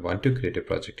 We don't want to create a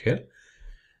project here.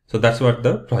 So that's what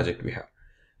the project we have.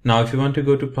 Now, if you want to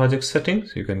go to project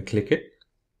settings, you can click it.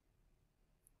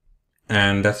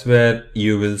 And that's where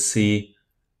you will see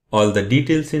all the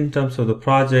details in terms of the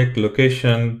project,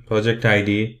 location, project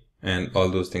ID, and all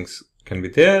those things can be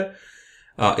there.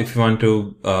 If you want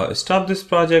to stop this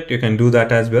project, you can do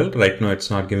that as well. Right now,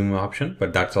 it's not giving me an option,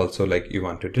 but that's also like you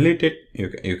want to delete it.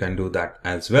 You can do that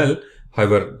as well.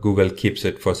 However, Google keeps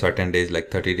it for certain days, like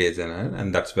 30 days,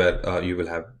 and that's where you will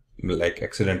have, like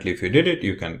accidentally, if you did it,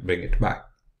 you can bring it back.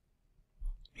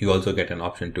 You also get an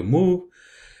option to move.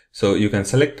 So you can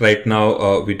select. Right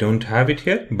now, we don't have it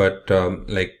here, but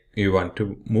like you want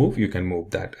to move, you can move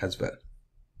that as well.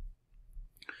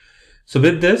 So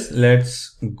with this,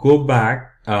 let's go back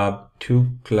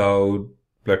to Cloud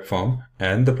Platform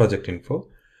and the project info.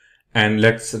 And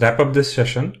let's wrap up this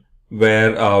session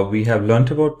where we have learned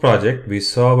about project. We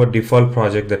saw our default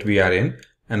project that we are in,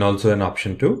 and also an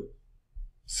option to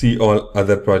see all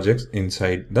other projects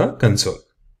inside the console.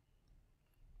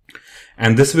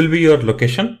 And this will be your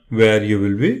location where you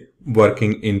will be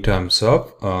working in terms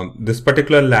of this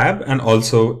particular lab, and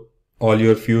also all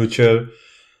your future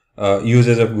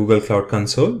uses of Google Cloud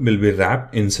Console will be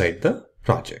wrapped inside the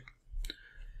project.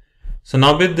 So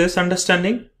now with this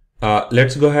understanding,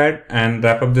 let's go ahead and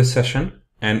wrap up this session.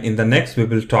 And in the next, we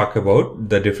will talk about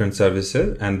the different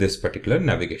services and this particular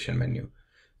navigation menu.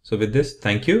 So with this,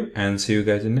 thank you, and see you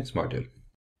guys in next module.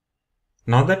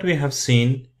 Now that we have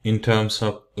seen in terms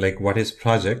of like what is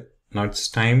project, now it's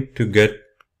time to get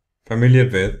familiar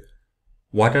with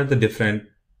what are the different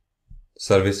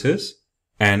services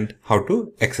and how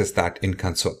to access that in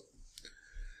console.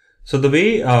 So the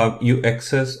way you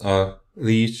access or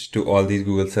reach to all these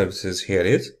Google services here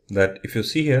is that if you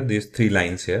see here, these three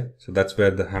lines here, so that's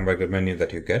where the hamburger menu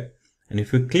that you get. And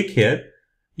if you click here,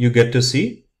 you get to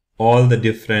see all the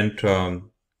different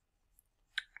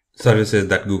services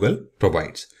that Google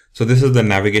provides. So this is the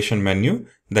navigation menu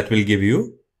that will give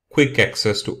you quick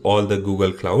access to all the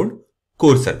Google Cloud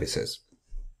core services.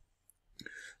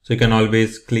 So you can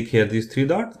always click here these three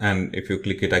dots, and if you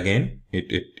click it again,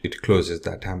 it closes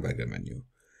that hamburger menu.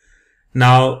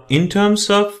 Now, in terms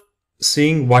of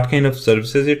seeing what kind of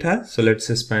services it has, so let's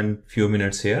spend few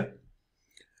minutes here.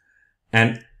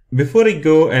 And before I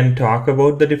go and talk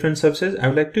about the different services, I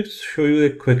would like to show you a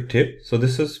quick tip. So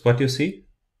this is what you see.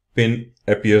 pin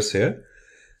appears here.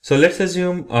 So let's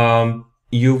assume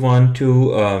you want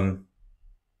to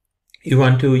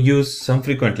use some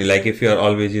frequently, like if you are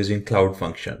always using cloud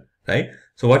function, right?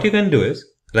 So what you can do is,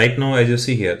 right now as you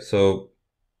see here, so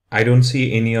I don't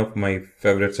see any of my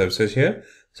favorite services here.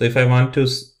 So if I want to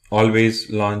always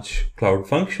launch cloud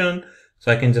function,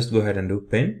 so I can just go ahead and do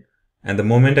pin, and the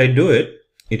moment I do it,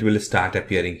 it will start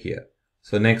appearing here.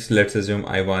 So next, let's assume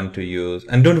I want to use,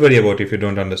 and don't worry about if you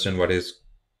don't understand what is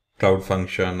cloud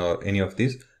function or any of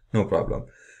these, no problem.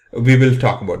 We will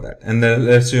talk about that. And then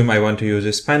let's assume I want to use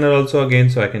a spanner also again,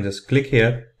 so I can just click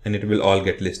here and it will all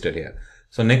get listed here.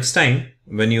 So next time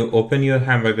when you open your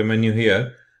hamburger menu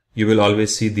here, you will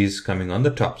always see these coming on the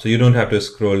top. So you don't have to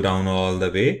scroll down all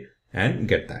the way and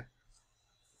get that.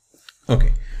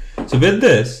 Okay. So with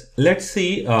this, let's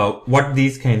see what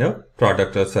these kind of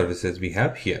product or services we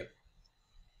have here.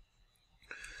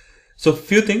 So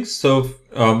few things. So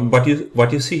what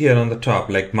you see here on the top,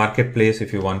 like marketplace,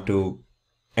 if you want to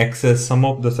access some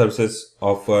of the services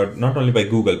offered not only by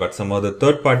Google but some other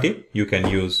third party, you can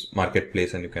use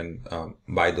marketplace and you can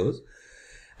buy those.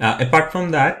 Apart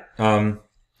from that,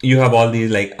 you have all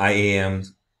these like IAMs,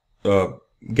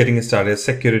 getting started,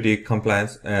 security,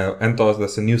 compliance, Anthos.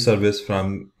 That's a new service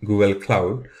from Google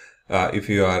Cloud. If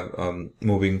you are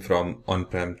moving from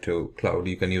on-prem to cloud,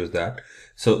 you can use that.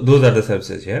 So those are the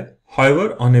services here.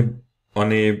 However, on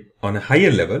a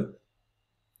higher level,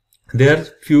 there are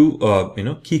few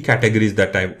key categories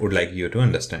that I would like you to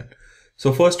understand.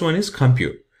 So first one is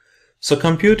compute. So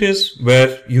compute is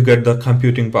where you get the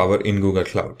computing power in Google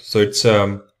Cloud. So it's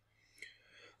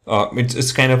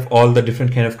kind of all the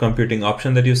different kind of computing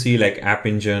option that you see, like App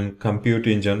Engine, Compute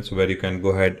Engine, so where you can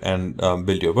go ahead and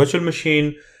build your virtual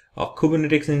machine,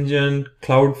 Kubernetes Engine,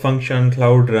 Cloud Function,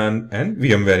 Cloud Run, and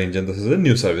VMware Engine. This is a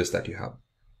new service that you have.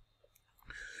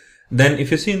 Then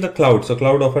if you see in the cloud, so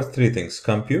cloud offers three things: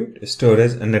 compute,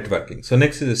 storage, and networking. So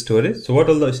next is storage. So what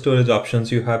are the storage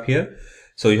options you have here?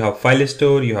 So you have file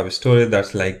store, you have storage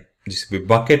that's like GCP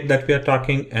bucket that we are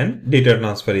talking, and data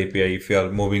transfer API. If you are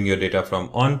moving your data from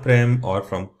on-prem or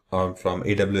from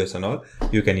AWS and all,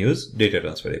 you can use data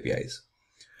transfer APIs.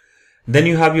 Then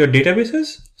you have your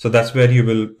databases. So that's where you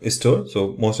will store.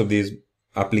 So most of these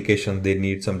applications, they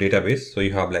need some database. So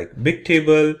you have like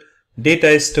Bigtable,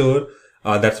 data store.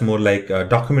 That's more like a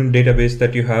document database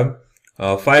that you have,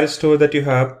 Firestore that you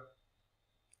have,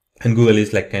 and Google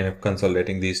is like kind of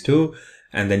consolidating these two.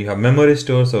 And then you have memory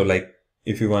store. So like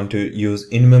if you want to use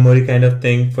in-memory kind of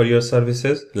thing for your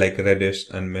services like Redis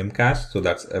and Memcache, so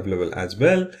that's available as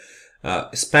well.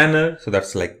 Spanner, so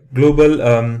that's like global,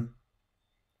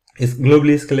 is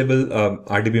globally scalable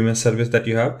RDBMS service that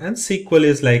you have. And SQL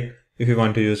is like if you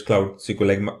want to use cloud SQL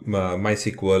like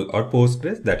MySQL or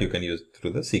Postgres, that you can use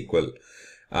through the SQL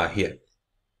here.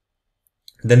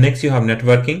 Then next you have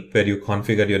networking, where you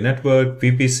configure your network,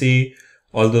 VPC,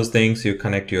 all those things. You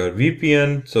connect your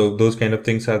VPN. So those kind of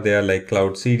things are there, like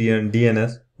Cloud CDN,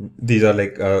 DNS. These are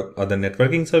like other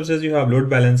networking services. You have load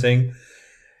balancing.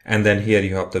 And then here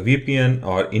you have the VPN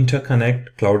or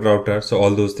interconnect, cloud router. So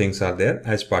all those things are there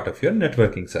as part of your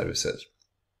networking services.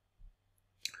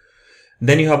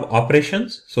 Then you have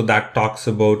operations. So that talks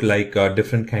about like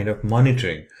different kind of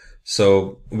monitoring.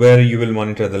 So where you will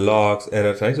monitor the logs,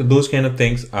 errors, right? So those kind of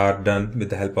things are done with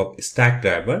the help of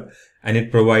Stackdriver, and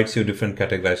it provides you different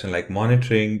categorization like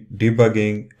monitoring,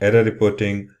 debugging, error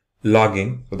reporting,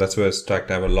 logging. So that's where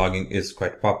Stackdriver logging is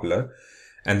quite popular.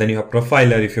 And then you have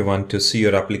Profiler if you want to see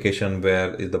your application,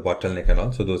 where is the bottleneck and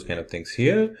all. So those kind of things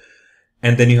here.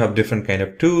 And then you have different kind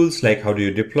of tools, like how do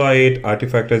you deploy it,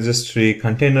 artifact registry,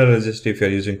 container registry if you're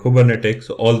using Kubernetes.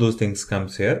 So all those things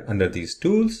comes here under these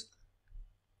tools.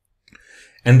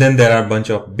 And then there are a bunch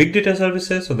of big data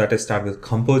services. So that is start with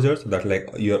Composer. So that's like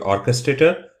your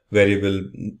orchestrator, where you will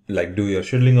like do your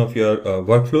scheduling of your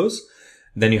workflows.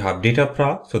 Then you have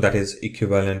Dataproc. So that is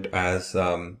equivalent as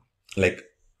like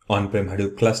on-prem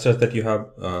Hadoop clusters that you have,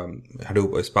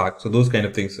 Hadoop or Spark. So those kind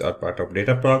of things are part of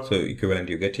Dataproc. So equivalent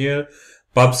you get here.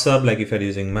 PubSub, like if you're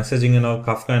using messaging and all,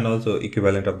 Kafka and all, so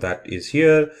equivalent of that is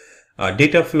here.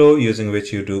 Dataflow, using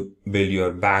which you do build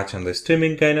your batch and the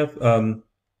streaming kind of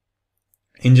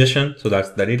ingestion. So that's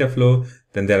the data flow.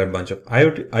 Then there are a bunch of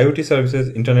IoT services,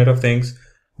 Internet of Things,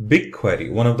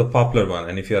 BigQuery, one of the popular one.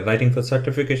 And if you're writing for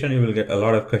certification, you will get a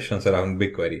lot of questions around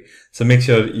BigQuery. So make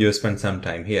sure you spend some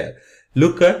time here.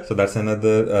 Looker, so that's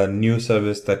another new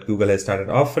service that Google has started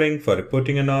offering for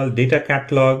reporting and all. Data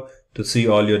Catalog, to see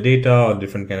all your data, all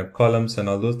different kind of columns and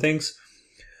all those things.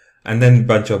 And then a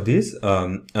bunch of these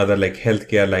other like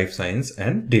healthcare, life science,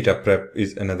 and data prep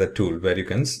is another tool where you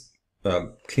can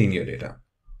clean your data.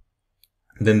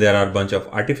 Then there are a bunch of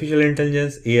artificial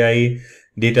intelligence, AI,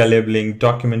 data labeling,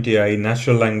 document AI,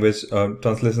 natural language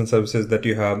translation services that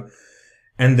you have.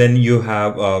 And then you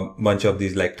have a bunch of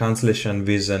these like translation,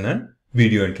 vision, and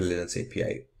video intelligence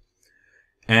API.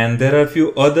 And there are a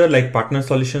few other like partner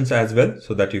solutions as well,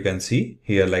 so that you can see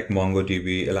here like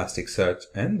MongoDB, Elasticsearch,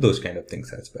 and those kind of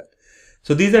things as well.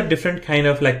 So these are different kind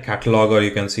of like catalog, or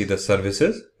you can see the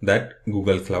services that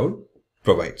Google Cloud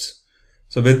provides.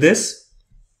 So with this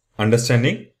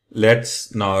understanding,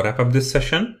 let's now wrap up this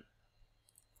session,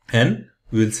 and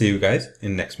we'll see you guys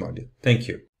in next module. Thank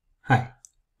you. Hi,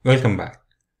 welcome back.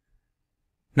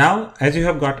 Now, as you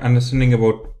have got understanding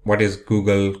about what is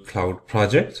Google Cloud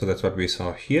Project, so that's what we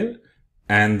saw here.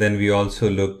 And then we also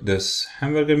looked this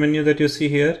hamburger menu that you see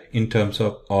here in terms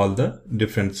of all the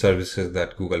different services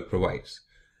that Google provides.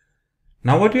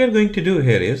 Now, what we are going to do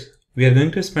here is we are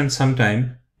going to spend some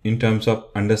time in terms of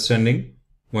understanding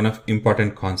one of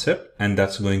important concept, and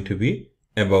that's going to be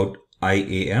about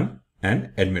IAM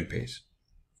and admin page.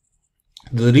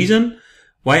 The reason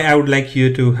why I would like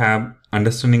you to have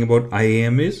understanding about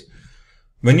IAM is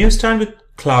when you start with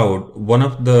cloud, one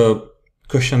of the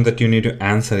questions that you need to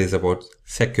answer is about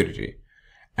security.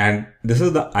 And this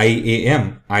is the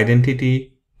IAM,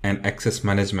 identity and access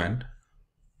management,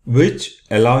 which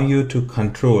allow you to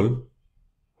control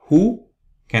who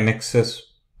can access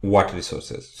what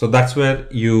resources. So that's where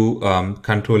you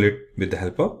control it with the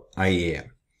help of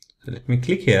IAM. So let me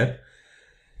click here.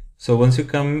 So once you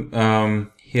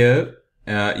come here,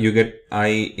 you get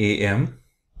IAM,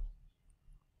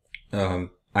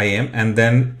 and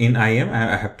then in IAM,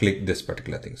 I have clicked this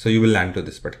particular thing. So you will land to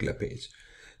this particular page.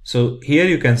 So here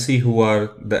you can see who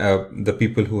are the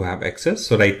people who have access.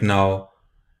 So right now,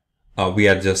 we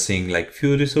are just seeing like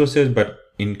few resources, but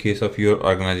in case of your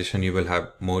organization, you will have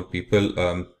more people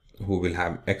who will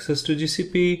have access to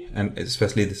GCP, and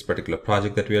especially this particular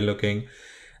project that we are looking.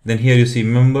 Then here you see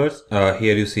members,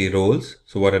 here you see roles.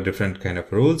 So what are different kind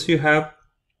of roles you have,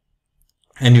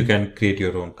 and you can create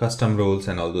your own custom roles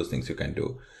and all those things you can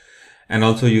do. And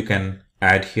also you can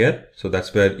add here. So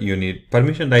that's where you need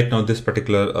permission. Right now, this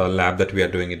particular lab that we are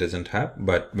doing, it doesn't have,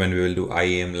 but when we will do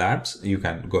IAM labs, you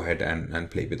can go ahead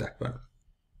and play with that one.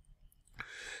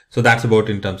 So that's about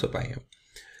in terms of IAM.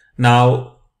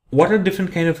 Now, what are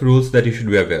different kind of roles that you should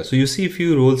be aware? So you see a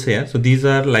few roles here. So these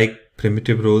are like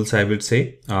primitive roles, I would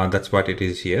say. That's what it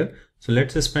is here. So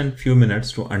let's just spend a few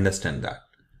minutes to understand that.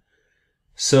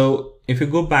 So if you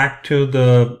go back to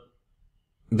the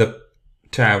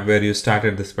tab where you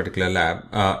started this particular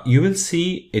lab, you will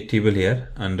see a table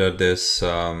here under this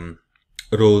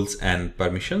roles and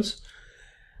permissions.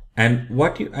 And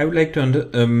what I would like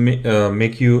to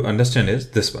make you understand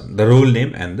is this one, the role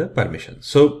name and the permission.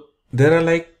 So there are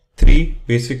like three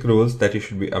basic roles that you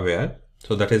should be aware.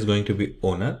 So that is going to be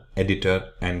owner,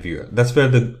 editor, and viewer. That's where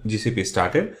the GCP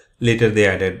started. Later they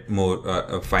added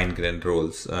more fine-grained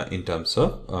roles in terms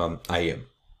of IAM.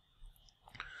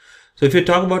 So if you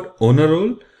talk about owner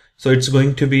role, so it's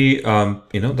going to be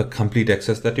the complete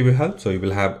access that you will have. So you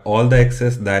will have all the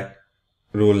access that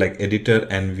role like editor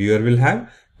and viewer will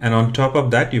have, and on top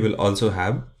of that you will also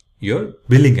have your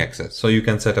billing access. So you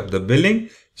can set up the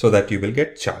billing so that you will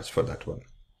get charged for that one.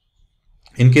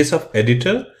 In case of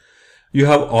editor, you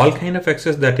have all kind of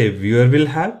access that a viewer will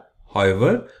have.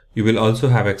 However, you will also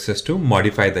have access to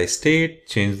modify the state,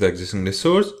 change the existing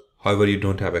resource. However, you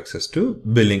don't have access to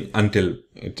billing until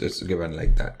it is given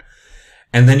like that.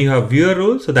 And then you have viewer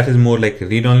role. So that is more like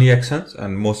read-only actions.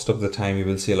 And most of the time you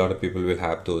will see a lot of people will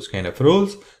have those kind of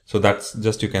roles. So that's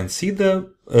just, you can see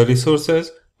the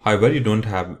resources. However, you don't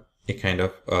have a kind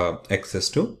of access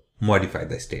to modify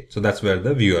the state. So that's where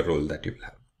the viewer role that you will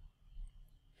have.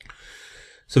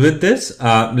 So with this,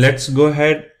 let's go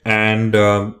ahead and,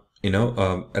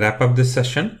 wrap up this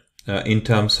session in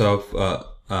terms of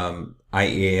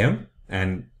IAM,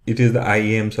 and it is the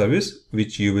IAM service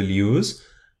which you will use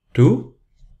to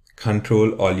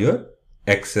control all your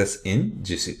access in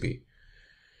GCP.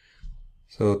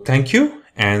 So thank you,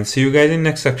 and see you guys in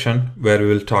next section where we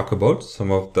will talk about some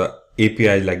of the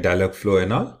APIs like Dialogflow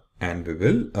and all, and we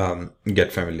will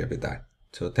get familiar with that.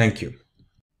 So thank you.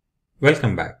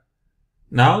 Welcome back.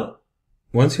 Now,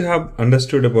 once you have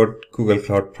understood about Google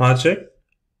Cloud Project,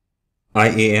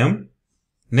 IAM,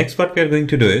 next what we are going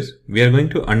to do is we are going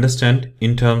to understand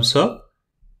in terms of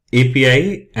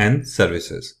API and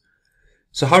services.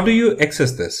 So how do you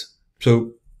access this?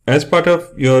 So as part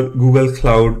of your Google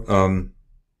Cloud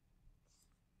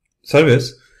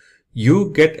service,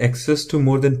 you get access to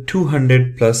more than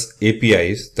 200 plus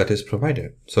APIs that is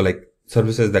provided. So like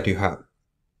services that you have.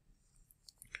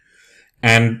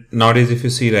 And nowadays, if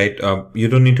you see, right, you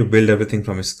don't need to build everything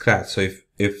from scratch. So if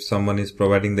if someone is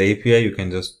providing the API, you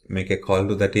can just make a call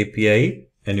to that API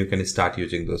and you can start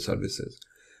using those services.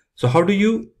 So how do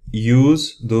you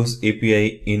use those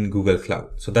API in Google Cloud?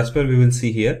 So that's where we will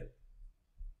see here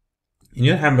in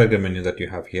your hamburger menu that you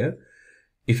have here.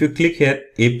 If you click here,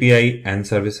 API and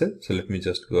services. So let me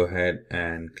just go ahead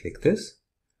and click this.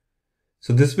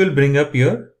 So this will bring up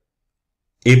your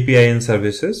API and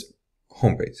services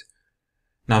homepage.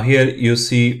 Now here you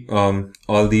see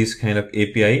all these kind of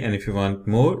API, and if you want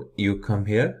more, you come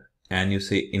here and you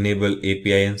say enable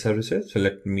API and services. So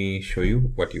let me show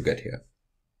you what you get here.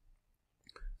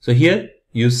 So here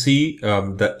you see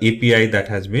the API that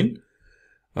has been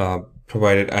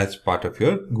provided as part of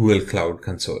your Google Cloud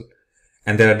Console.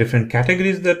 And there are different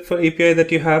categories that for API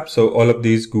that you have. So all of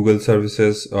these Google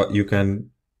services you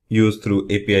can use through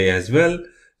API as well.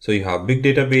 So you have big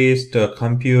database,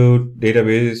 compute,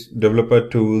 database, developer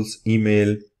tools,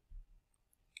 email,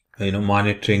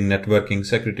 monitoring, networking,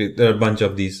 security. There are a bunch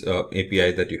of these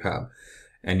API that you have.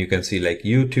 And you can see like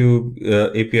YouTube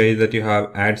API that you have,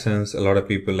 AdSense. A lot of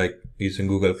people like using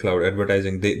Google Cloud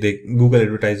advertising. Google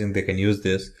advertising, they can use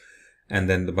this. And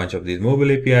then the bunch of these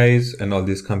mobile APIs and all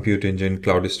these compute engine,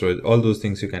 cloud storage, all those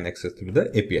things you can access through the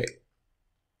API.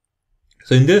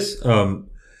 So in this,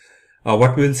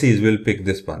 what we'll see is we'll pick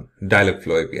this one,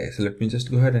 Dialogflow API. So let me just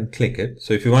go ahead and click it.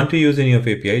 So if you want to use any of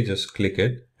API, just click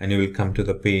it and you will come to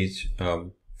the page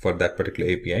for that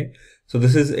particular API. So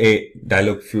this is a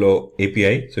Dialogflow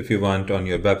API. So if you want on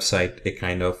your website a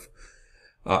kind of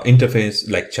interface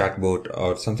like chatbot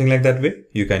or something like that way,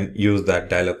 you can use that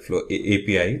Dialogflow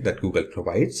API that Google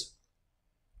provides.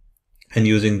 And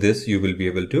using this, you will be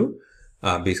able to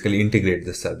basically integrate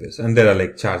this service. And there are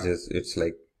like charges. It's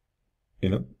like,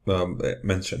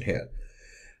 mentioned here.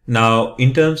 Now,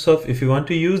 in terms of if you want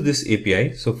to use this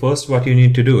API, so first what you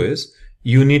need to do is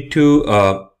you need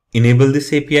to enable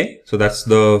this API. So that's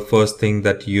the first thing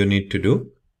that you need to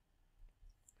do.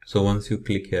 So once you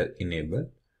click here, enable,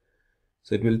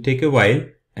 so it will take a while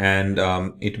and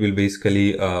it will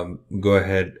basically go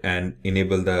ahead and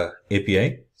enable the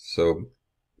API. So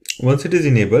once it is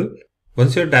enabled,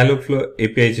 once your Dialogflow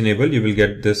API is enabled, you will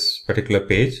get this particular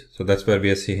page. So that's where we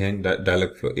are seeing that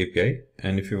Dialogflow API.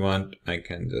 And if you want, I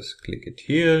can just click it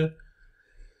here.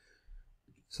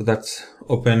 So that's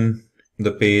open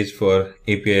the page for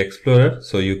API Explorer.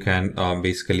 So you can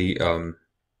basically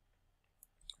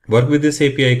work with this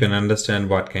API. You can understand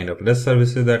what kind of REST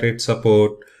services that it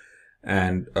support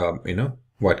and,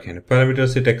 what kind of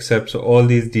parameters it accepts. So all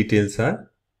these details are,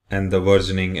 and the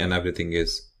versioning and everything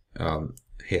is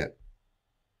here.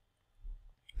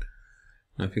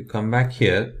 Now, if you come back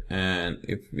here and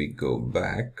if we go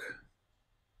back,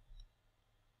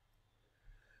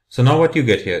 so now what you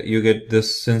get here, you get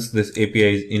this, since this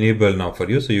API is enabled now for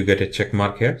you, so you get a check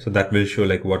mark here. So that will show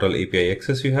like what all API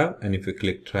access you have. And if you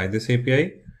click try this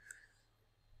API,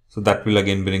 so that will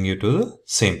again bring you to the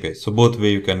same page. So both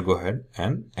way you can go ahead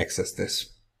and access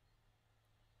this.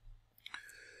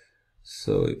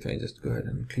 So if I just go ahead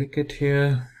and click it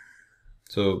here,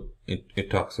 so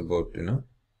it talks about,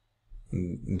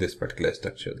 this particular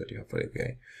structure that you have for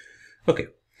API. Okay.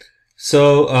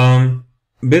 So,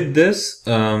 with this,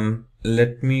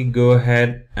 let me go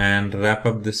ahead and wrap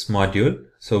up this module.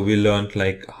 So we learned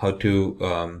like how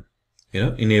to,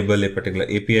 enable a particular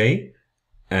API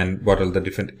and what are the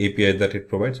different APIs that it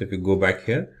provides. So if you go back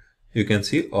here, you can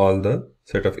see all the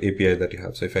set of API that you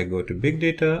have. So if I go to big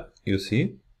data, you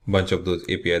see a bunch of those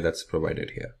API that's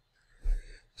provided here.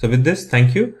 So with this,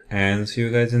 thank you and see you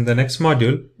guys in the next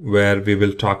module where we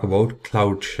will talk about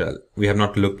Cloud Shell. We have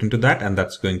not looked into that, and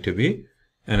that's going to be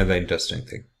another interesting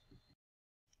thing.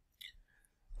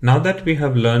 Now that we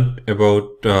have learned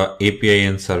about API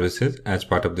and services as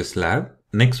part of this lab,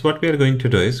 next what we are going to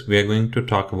do is we are going to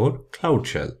talk about Cloud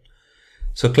Shell.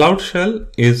 So Cloud Shell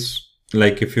is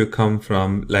like if you come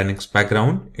from Linux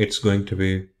background, it's going to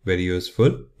be very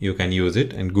useful. You can use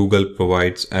it, and Google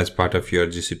provides as part of your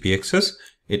GCP access.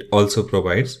 It also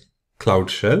provides Cloud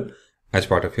Shell as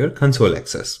part of your console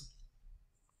access,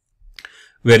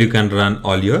 where you can run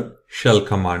all your shell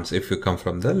commands. If you come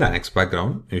from the Linux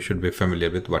background, you should be familiar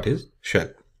with what is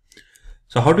shell.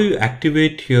 So how do you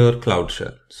activate your Cloud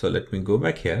Shell? So let me go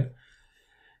back here.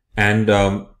 And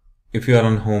if you are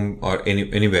on home or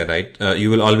anywhere, right, you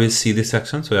will always see this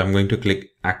section. So I'm going to click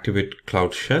Activate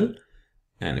Cloud Shell.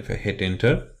 And if I hit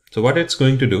enter, so what it's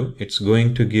going to do, it's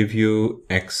going to give you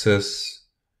access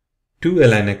to a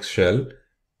Linux shell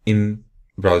in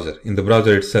browser. In the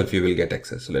browser itself, you will get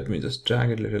access. So let me just drag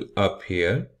it a little up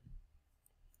here.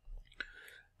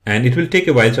 And it will take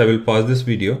a while, so I will pause this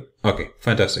video. Okay,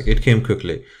 fantastic. It came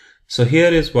quickly. So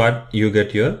here is what you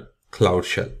get your Cloud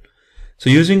Shell. So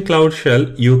using Cloud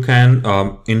Shell, you can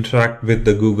interact with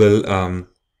the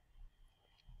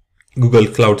Google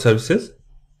Cloud Services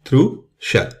through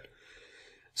Shell.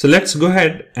 So let's go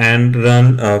ahead and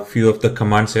run a few of the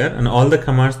commands here, and all the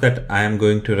commands that I am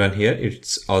going to run here,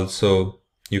 it's also,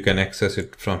 you can access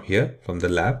it from here, from the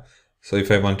lab. So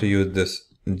if I want to use this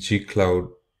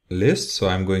gcloud list, so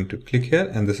I'm going to click here,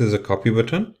 and this is a copy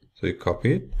button. So you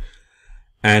copy it,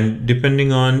 and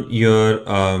depending on your,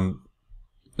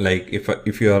 like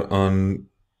if you are on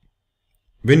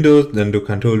Windows, then do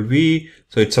Control V.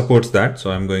 So it supports that. So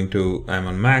I'm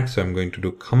on Mac, so I'm going to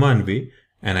do Command V,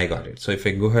 and I got it. So if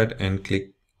I go ahead and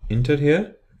click enter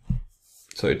here,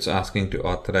 so it's asking to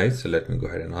authorize. So let me go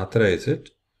ahead and authorize it,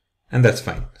 and that's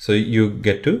fine. So you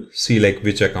get to see like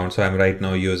which account. So I'm right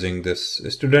now using this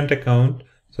student account.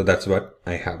 So that's what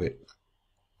I have it.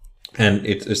 And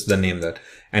it's the name that,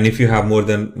 and if you have more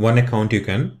than one account, you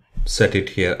can set it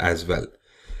here as well.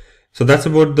 So that's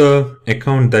about the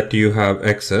account that you have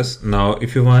access. Now,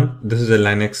 if you want, this is a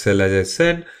Linux shell, as I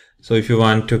said. So if you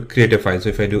want to create a file, so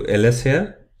if I do ls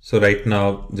here, so right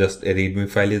now just a readme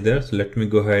file is there. So let me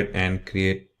go ahead and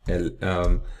create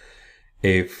a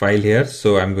file here.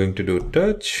 So I'm going to do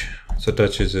touch. So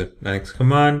touch is a Linux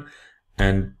command,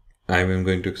 and I'm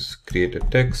going to create a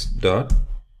text.txt.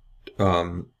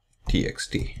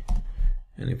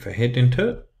 And if I hit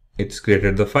enter, it's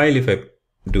created the file. If I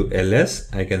do ls,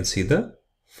 I can see the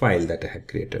file that I have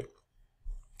created.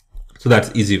 So that's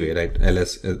easy way, right?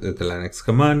 ls is the Linux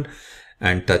command,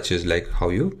 and touch is like how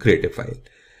you create a file.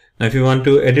 Now, if you want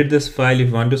to edit this file, if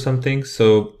you want to do something,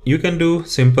 so you can do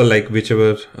simple, like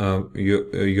whichever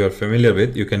you're familiar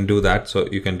with, you can do that. So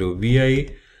you can do vi,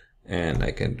 and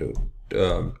I can do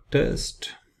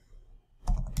test.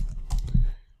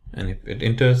 And if it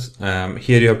enters,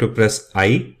 here you have to press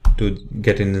I to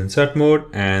get in insert mode,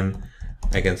 and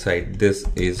I can cite this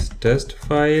is test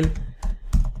file,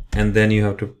 and then you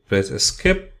have to press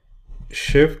escape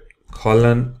shift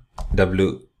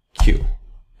 :WQ,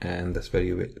 and that's where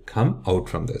you will come out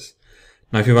from this.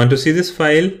 Now, if you want to see this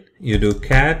file, you do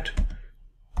cat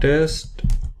test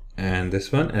and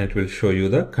this one, and it will show you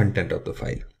the content of the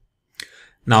file.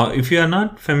 Now, if you are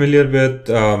not familiar with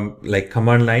like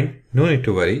command line, no need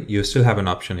to worry. You still have an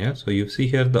option here. So you see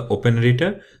here the open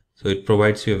editor. So it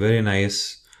provides you a very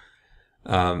nice,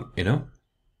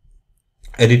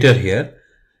 editor here.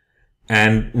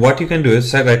 And what you can do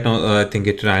is, right now, I think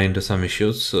it ran into some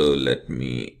issues. So let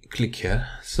me click here.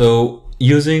 So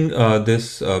using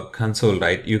this console,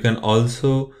 right, you can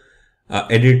also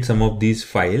edit some of these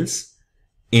files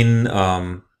in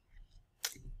kind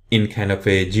of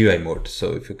a GUI mode.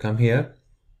 So if you come here,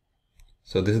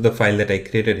 so this is the file that I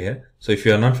created here. So if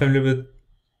you are not familiar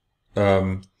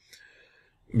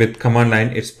with command line,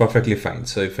 it's perfectly fine.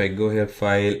 So if I go here,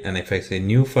 file, and if I say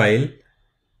new file,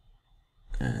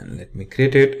 and let me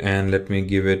create it, and let me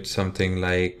give it something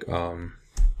like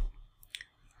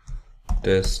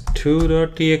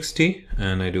test2.txt,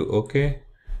 and I do OK,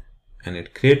 and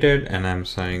it created, and I'm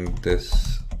saying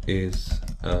this is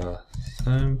a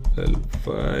sample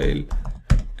file,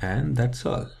 and that's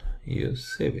all. You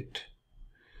save it.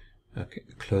 Okay,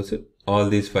 close it. All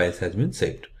these files has been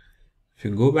saved. If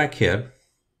you go back here,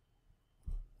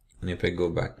 and if I go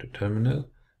back to terminal,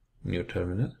 new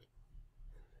terminal,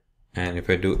 and if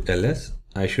I do ls,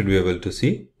 I should be able to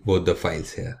see both the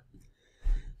files here.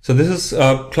 So this is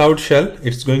Cloud Shell.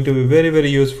 It's going to be very,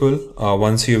 very useful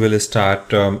once you will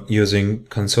start using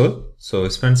console. So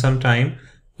spend some time,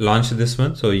 launch this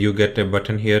one. So you get a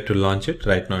button here to launch it.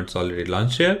 Right now it's already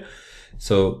launched here.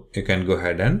 So you can go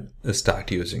ahead and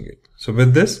start using it. So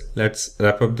with this, let's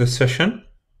wrap up this session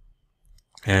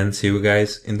and see you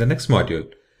guys in the next module.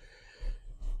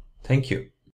 Thank you.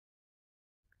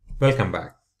 Welcome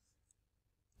back.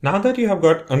 Now that you have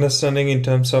got understanding in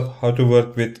terms of how to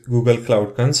work with Google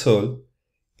Cloud Console,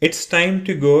 it's time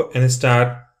to go and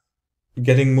start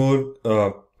getting more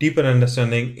deeper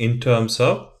understanding in terms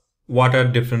of what are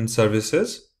different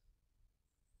services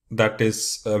that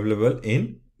is available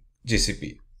in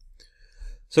GCP.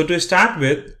 So to start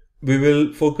with, we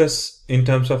will focus in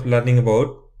terms of learning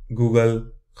about Google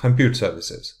Compute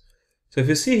Services. So if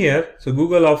you see here, so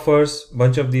Google offers a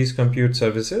bunch of these compute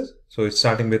services. So it's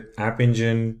starting with App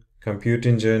Engine, Compute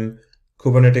Engine,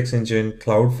 Kubernetes Engine,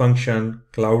 Cloud Function,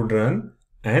 Cloud Run,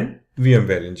 and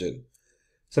VMware Engine.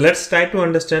 So let's try to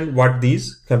understand what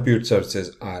these compute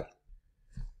services are.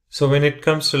 So when it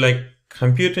comes to like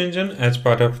Compute Engine as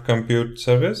part of compute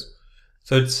service,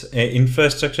 so it's an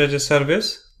infrastructure as a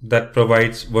service that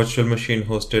provides virtual machine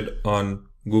hosted on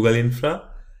Google Infra.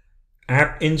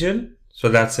 App Engine, so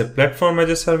that's a platform as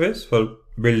a service for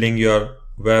building your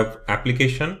web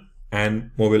application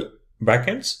and mobile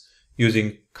backends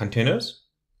using containers.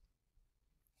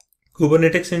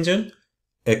 Kubernetes engine,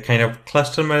 a kind of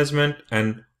cluster management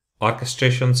and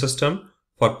orchestration system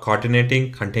for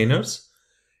coordinating containers.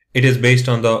 It is based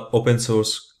on the open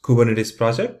source Kubernetes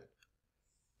project.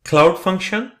 Cloud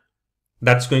function,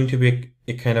 that's going to be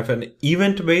a kind of an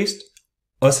event-based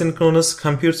asynchronous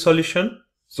compute solution.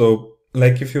 So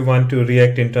like if you want to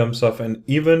react in terms of an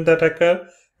event that occur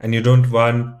and you don't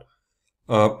want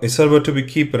a server to be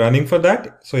keep running for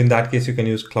that. So in that case, you can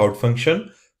use cloud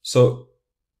function. So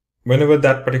whenever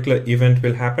that particular event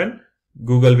will happen,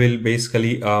 Google will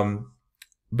basically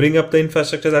bring up the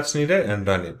infrastructure that's needed and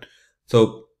run it.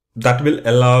 So that will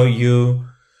allow you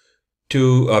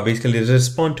to basically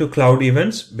respond to cloud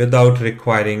events without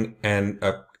requiring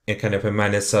a kind of a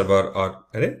managed server or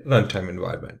a runtime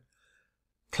environment.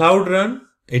 Cloud Run,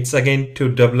 it's again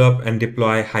to develop and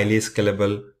deploy highly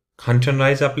scalable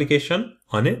containerized application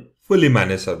on a fully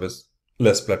managed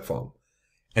serverless platform.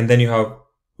 And then you have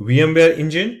VMware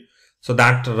Engine, so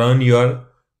that run your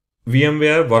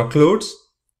VMware workloads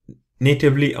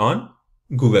natively on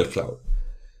Google Cloud.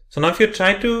 So now if you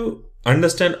try to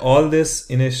understand all this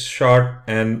in a short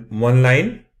and one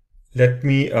line, let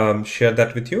me share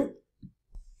that with you.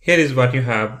 Here is what you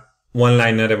have, one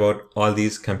liner about all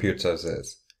these compute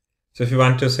services. So if you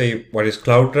want to say what is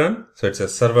Cloud Run, so it's a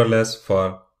serverless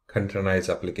for containerized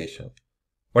application.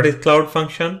 What is Cloud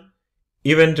Function?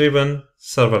 Event-driven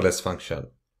serverless function.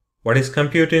 What is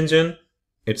Compute Engine?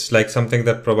 It's like something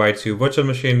that provides you virtual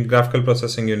machine, graphical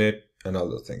processing unit, and all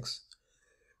those things.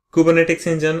 Kubernetes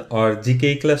Engine or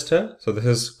GKE cluster. So this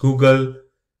is Google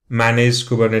managed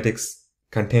Kubernetes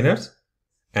containers.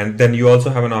 And then you also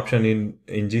have an option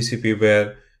in GCP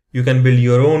where you can build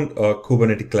your own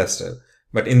Kubernetes cluster.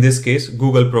 But in this case,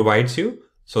 Google provides you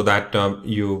so that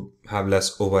you have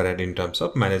less overhead in terms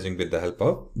of managing with the help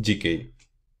of GKE.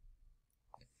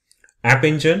 App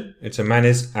Engine, it's a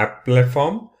managed app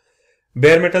platform.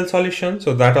 Bare metal solution,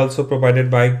 so that also provided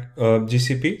by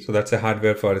GCP. So that's a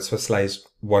hardware for specialized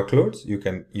workloads. You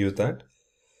can use that.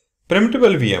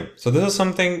 Primtable VM. So this is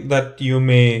something that you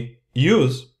may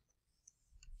use.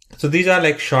 So these are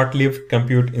like short-lived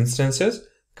compute instances,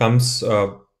 comes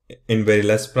in very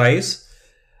less price.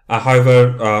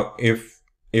 However, if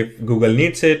Google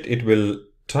needs it, it will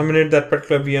terminate that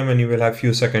particular VM and you will have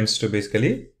few seconds to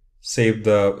basically save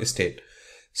the state.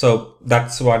 So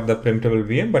that's what the primtable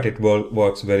VM, but it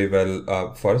works very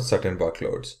well for certain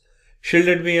workloads.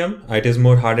 Shielded VM, it is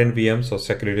more hardened VM, so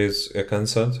security is a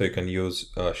concern, so you can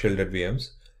use shielded VMs.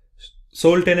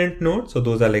 Sole tenant node, so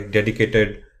those are like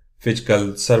dedicated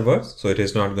physical servers, so it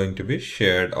is not going to be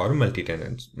shared or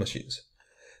multi-tenant machines.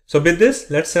 So with this,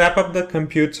 let's wrap up the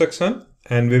compute section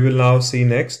and we will now see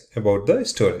next about the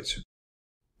storage.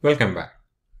 Welcome back.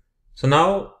 So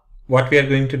now what we are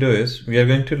going to do is we are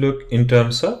going to look in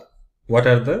terms of what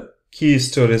are the key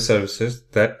storage services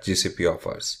that GCP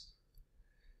offers.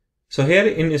 So here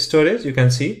in storage, you can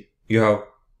see you have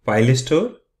file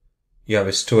store, you have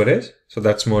a storage. So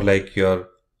that's more like your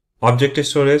object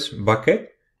storage bucket.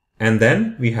 And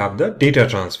then we have the data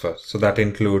transfer. So that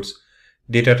includes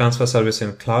data transfer service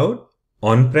in cloud,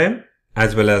 on-prem,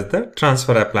 as well as the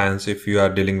transfer appliance if you are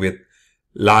dealing with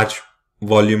large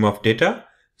volume of data.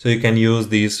 So you can use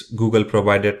these Google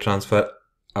provided transfer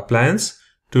appliance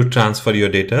to transfer your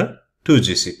data to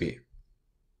GCP.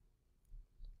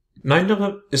 Now in terms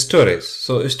of storage.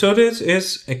 So storage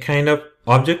is a kind of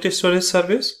object storage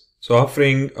service. So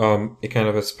offering a kind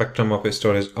of a spectrum of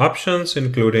storage options,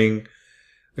 including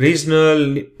regional,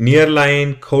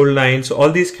 nearline, cold line. So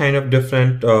all these kind of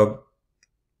different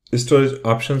storage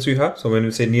options you have. So when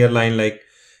we say nearline, like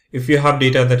if you have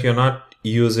data that you're not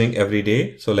using every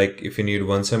day, so like if you need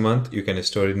once a month, you can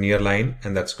store it nearline,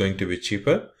 and that's going to be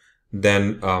cheaper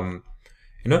than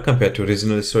compared to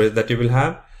regional storage that you will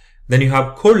have. Then you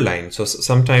have cold line. So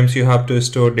sometimes you have to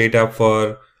store data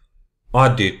for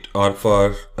audit or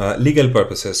for legal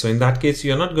purposes. So in that case,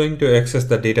 you're not going to access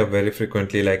the data very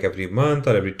frequently, like every month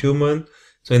or every 2 months.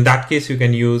 So in that case, you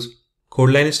can use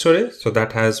cold line storage. So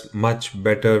that has much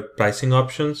better pricing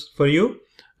options for you.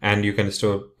 And you can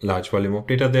store large volume of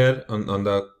data there on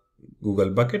the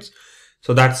Google buckets.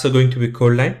 So that's going to be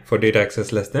cold line for data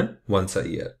access less than once a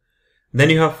year. Then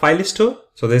you have file store.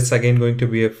 So this is again going to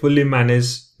be a fully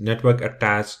managed network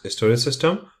attached storage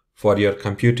system for your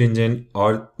compute engine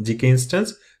or GK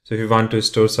instance. So if you want to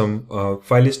store some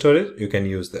file storage, you can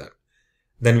use that.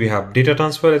 Then we have data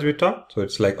transfer, as we talked. So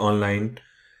it's like online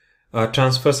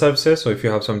transfer services. So if you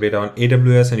have some data on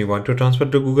AWS and you want to transfer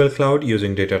to Google Cloud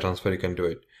using data transfer, you can do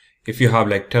it. If you have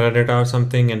like Teradata or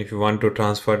something, and if you want to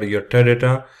transfer your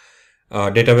Teradata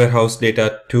data warehouse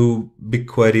data to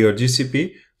BigQuery or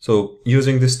GCP. So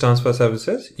using this transfer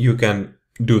services, you can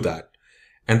do that.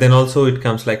 And then also it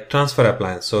comes like transfer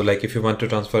appliance. So like if you want to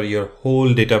transfer your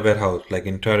whole data warehouse, like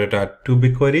entire data to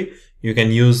BigQuery, you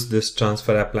can use this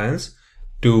transfer appliance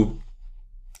to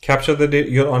capture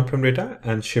your on-prem data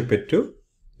and ship it to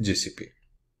GCP.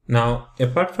 Now,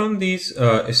 apart from these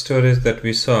storage that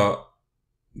we saw,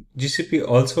 GCP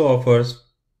also offers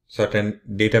certain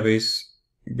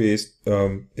database-based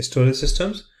storage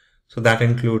systems. So that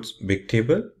includes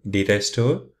Bigtable, Data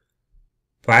Store,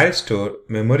 File Store,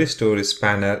 Memory Store,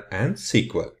 Spanner, and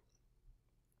SQL.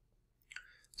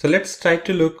 So let's try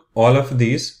to look all of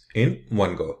these in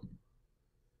one go.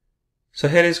 So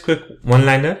here is quick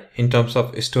one-liner in terms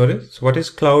of storage. So what is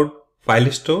Cloud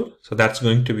File Store? So that's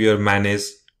going to be your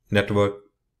managed network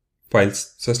file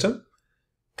system.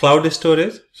 Cloud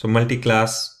storage, so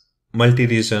multi-class,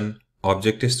 multi-region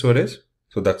object storage.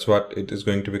 So that's what it is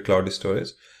going to be, cloud storage.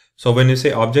 So when you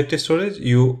say object storage,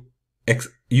 you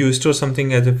store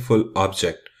something as a full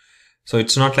object. So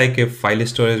it's not like a file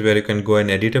storage where you can go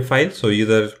and edit a file. So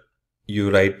either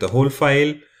you write the whole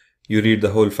file, you read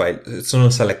the whole file. It's no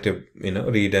selective,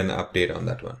 read and update on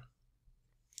that one.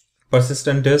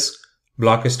 Persistent disk,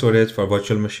 block storage for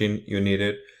virtual machine, you need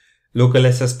it. Local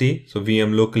SSD, so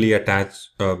VM locally attached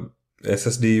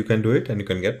SSD, you can do it and you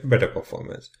can get better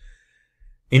performance.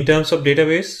 In terms of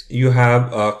database, you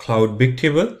have a Cloud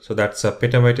Bigtable. So that's a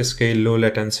petabyte scale, low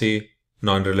latency,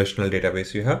 non-relational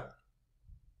database you have.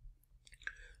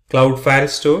 Cloud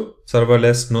Firestore,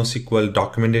 serverless, NoSQL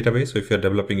document database. So if you're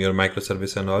developing your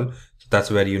microservice and all, so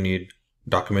that's where you need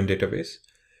document database.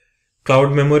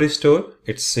 Cloud Memory Store,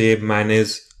 it's a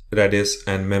managed Redis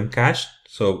and Memcache.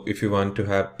 So if you want to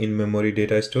have in-memory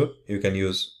data store, you can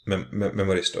use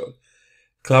memory store.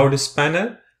 Cloud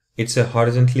Spanner, it's a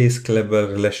horizontally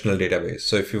scalable relational database.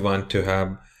 So if you want to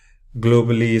have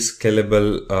globally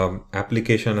scalable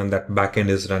application and that backend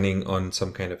is running on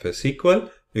some kind of a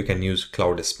SQL, you can use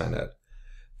Cloud Spanner.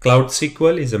 Cloud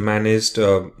SQL is a managed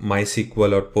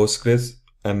MySQL or Postgres,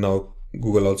 and now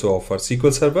Google also offers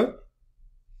SQL Server.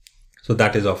 So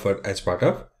that is offered as part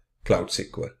of Cloud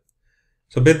SQL.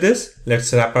 So with this,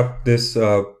 let's wrap up this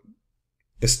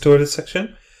storage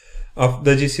section of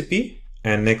the GCP,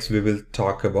 and next we will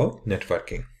talk about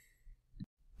networking.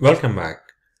 Welcome back.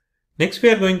 Next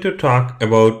we are going to talk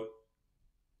about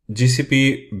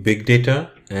GCP Big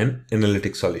Data and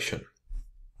Analytics Solution.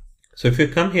 So if you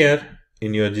come here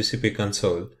in your GCP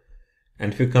console,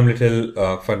 and if you come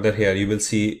little further here, you will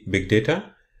see Big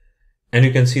Data, and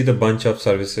you can see the bunch of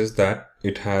services that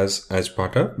it has as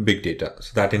part of Big Data.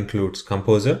 So that includes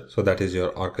Composer. So that is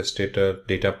your orchestrator,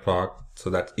 data proc. So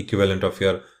that's equivalent of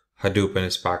your Hadoop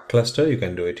and Spark cluster. You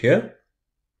can do it here.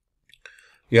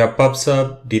 You have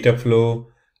PubSub, Dataflow,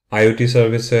 IoT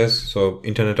services. So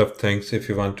Internet of Things if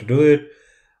you want to do it.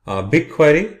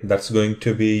 BigQuery, that's going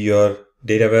to be your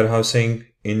data warehousing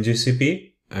in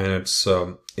GCP, and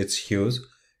it's huge.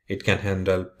 It can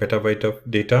handle petabyte of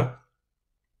data.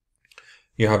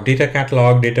 You have Data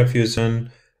Catalog, Data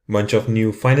Fusion, bunch of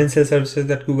new financial services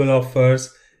that Google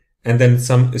offers, and then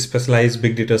some specialized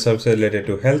big data services related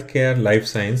to healthcare, life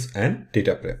science, and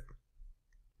data prep.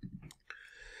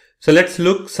 So let's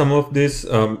look some of this,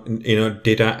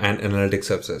 data and analytics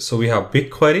services. So we have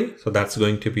BigQuery. So that's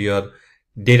going to be your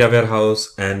data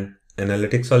warehouse and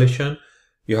analytics solution.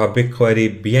 You have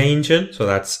BigQuery BI engine. So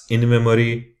that's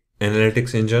in-memory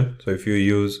analytics engine. So if you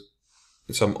use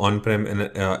some on-prem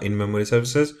in-memory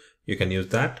services, you can use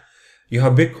that. You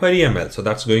have BigQuery ML. So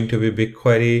that's going to be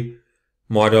BigQuery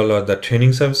model or the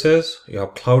training services. You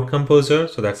have Cloud Composer.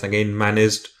 So that's again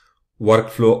managed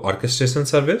workflow orchestration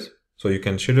service. So you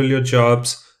can schedule your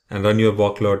jobs and run your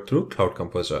workload through Cloud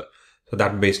Composer. So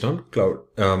that's based on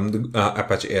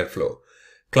Apache Airflow.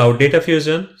 Cloud Data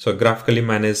Fusion. So graphically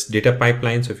managed data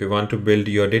pipelines. So if you want to build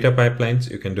your data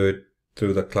pipelines, you can do it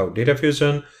through the Cloud Data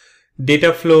Fusion.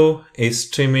 Dataflow is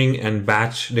streaming and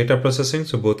batch data processing.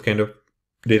 So both kind of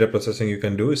data processing you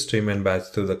can do, stream and batch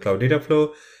through the Cloud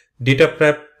Dataflow. Data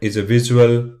Prep is a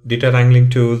visual data wrangling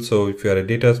tool. So if you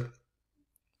are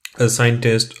a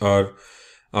scientist, or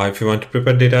if you want to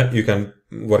prepare data, you can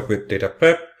work with Data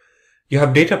Prep. You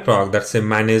have Data Proc, that's a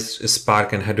managed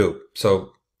Spark and Hadoop.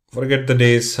 So forget the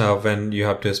days when you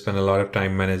have to spend a lot of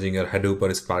time managing your Hadoop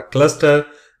or Spark cluster.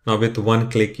 Now with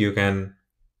one click, you can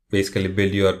basically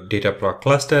build your Data Proc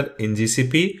cluster in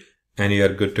GCP, and you are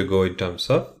good to go in terms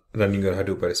of running your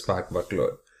Hadoop or Spark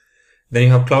workload. Then you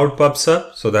have Cloud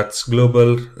PubSub. So that's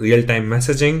global real-time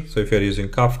messaging. So if you're using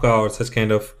Kafka or such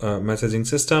kind of messaging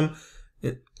system,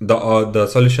 the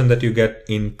solution that you get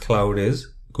in cloud is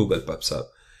Google PubSub.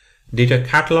 Data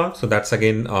catalog, so that's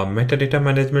again a metadata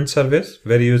management service,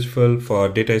 very useful for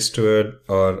data steward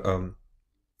or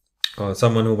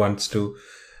someone who wants to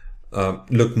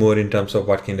look more in terms of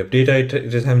what kind of data it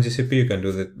is having GCP. You can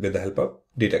do that with the help of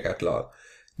data catalog.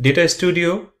 Data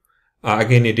studio,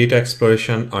 again a data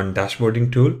exploration and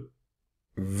dashboarding tool,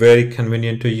 very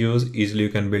convenient to use. Easily you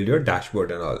can build your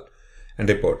dashboard and all and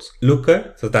reports.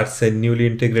 Looker, so that's a newly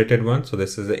integrated one. So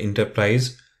this is the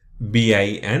enterprise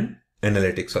BI and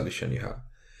analytics solution you have.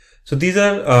 So these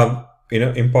are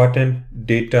important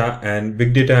data and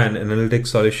big data and analytics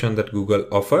solution that Google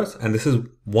offers, and this is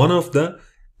one of the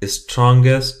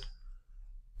strongest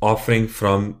offering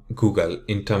from Google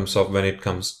in terms of when it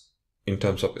comes in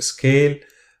terms of scale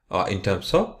or in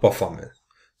terms of performance.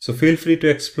 So feel free to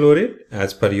explore it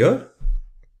as per your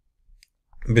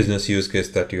business use case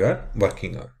that you are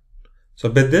working on. So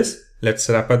with this, let's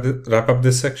wrap up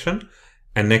this section,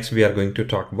 and next we are going to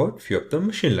talk about few of the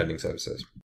machine learning services.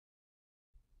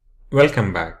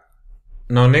 Welcome back.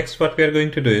 Now next what we are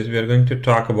going to do is we are going to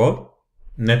talk about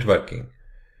networking.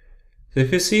 So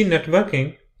if you see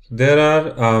networking, there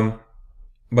are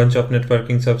bunch of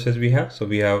networking services we have. So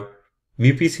we have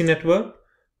VPC network,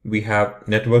 we have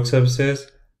network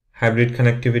services, hybrid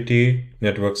connectivity,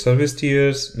 network service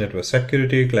tiers, network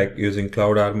security like using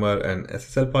Cloud Armor and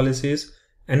SSL policies,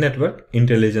 and network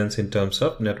intelligence in terms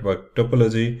of network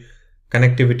topology,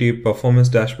 connectivity, performance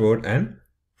dashboard, and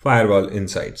firewall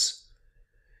insights.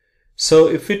 So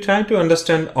if we try to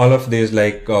understand all of these,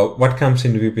 like what comes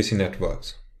in VPC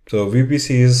networks. So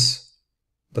VPC is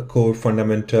the core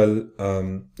fundamental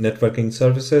networking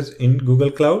services in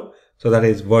Google Cloud. So that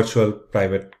is virtual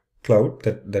private cloud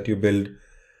that you build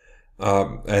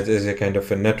as a kind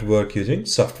of a network using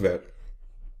software.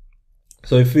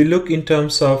 So if we look in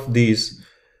terms of these,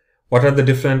 what are the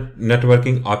different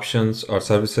networking options or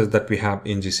services that we have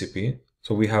in GCP?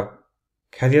 So we have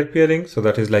carrier peering. So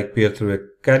that is like peer through a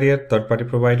carrier, third-party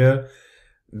provider.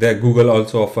 There Google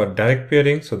also offer direct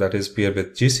peering. So that is peer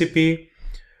with GCP.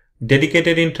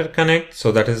 Dedicated interconnect.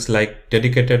 So that is like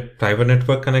dedicated private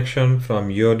network connection from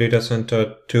your data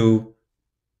center to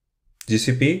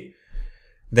GCP.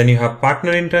 Then you have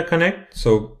partner interconnect.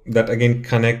 So that again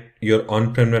connect your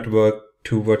on-prem network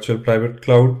to virtual private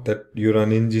cloud that you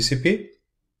run in GCP.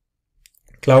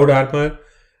 Cloud Armor,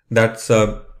 that's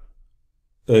a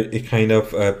kind of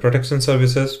protection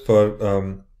services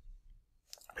for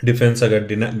defense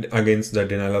against the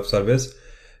denial of service.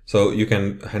 So you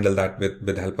can handle that with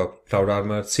the help of Cloud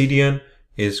Armor. CDN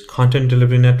is content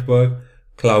delivery network.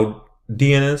 Cloud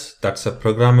DNS, that's a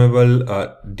programmable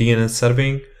DNS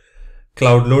serving.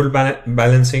 Cloud load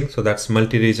balancing, so that's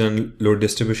multi-region load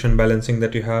distribution balancing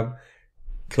that you have.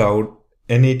 Cloud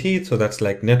NAT, so that's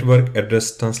like network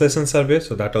address translation service,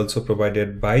 so that also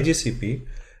provided by GCP.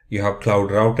 You have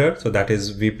Cloud Router, so that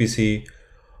is VPC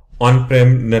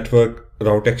on-prem network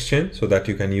route exchange, so that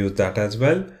you can use that as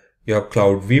well. You have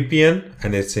Cloud VPN,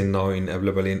 and it's now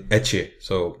available in HA,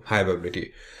 so high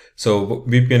availability. So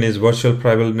VPN is virtual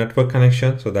private network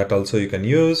connection, so that also you can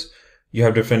use. You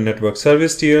have different network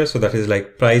service tiers, so that is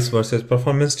like price versus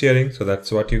performance tiering, so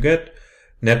that's what you get.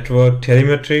 Network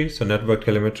telemetry, so network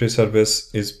telemetry service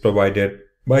is provided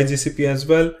by GCP as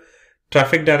well.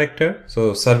 Traffic director,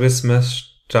 so service mesh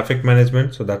traffic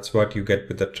management, so that's what you get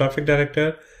with the traffic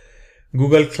director.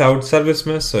 Google Cloud Service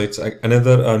Mesh, so it's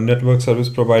another network service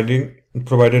provided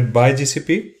by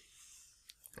GCP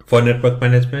for network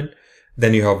management.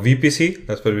 Then you have VPC,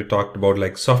 that's where we talked about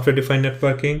like software defined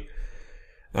networking.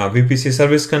 VPC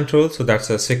service control, so that's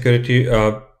a security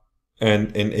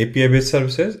and in API based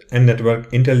services, and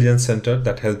network intelligence center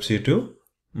that helps you to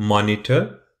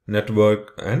monitor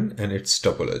network and its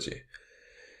topology.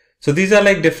 So these are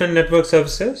like different network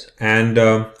services, and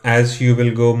as you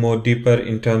will go more deeper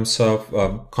in terms of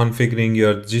configuring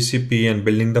your GCP and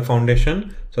building the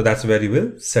foundation, so that's where you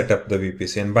will set up the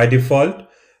VPC. And by default,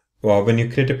 when you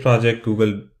create a project,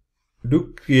 Google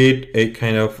do create a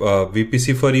kind of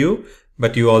VPC for you,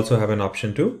 but you also have an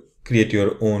option to create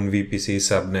your own VPC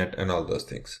subnet and all those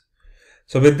things.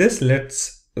 So with this,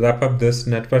 let's wrap up this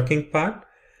networking part,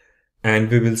 and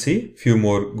we will see few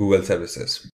more Google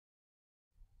services.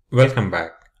 Welcome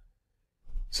back.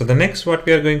 So the next what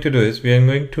we are going to do is we are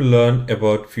going to learn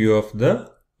about few of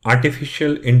the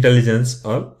artificial intelligence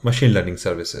or machine learning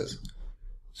services.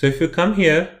 So if you come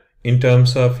here in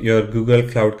terms of your Google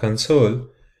Cloud Console,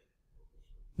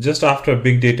 just after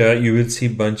big data, you will see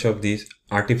bunch of these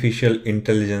artificial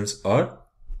intelligence or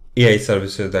AI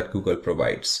services that Google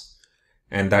provides.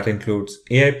 And that includes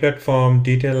AI platform,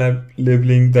 detail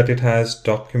labeling that it has,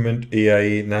 document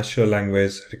AI, natural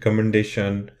language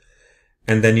recommendation.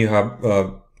 And then you have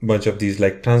bunch of these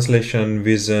like translation,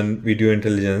 vision, video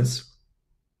intelligence.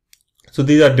 So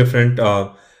these are different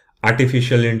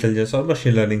artificial intelligence or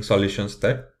machine learning solutions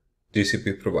that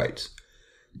GCP provides.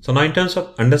 So now in terms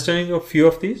of understanding a few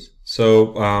of these,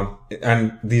 so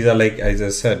and these are, like as I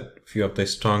said, few of the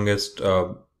strongest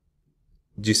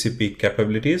GCP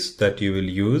capabilities that you will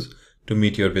use to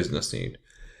meet your business need.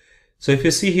 So if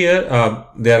you see here,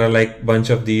 there are like bunch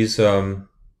of these API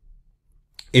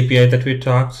that we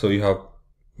talked. So you have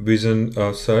vision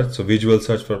search, so visual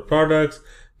search for products.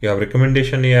 You have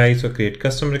recommendation AI, so create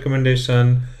custom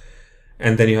recommendation.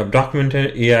 And then you have document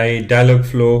AI, dialog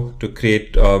flow to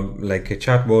create like a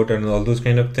chatbot and all those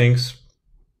kind of things.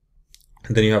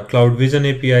 And then you have cloud vision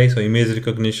API, so image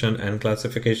recognition and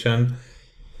classification.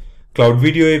 Cloud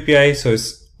video API, so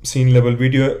it's scene level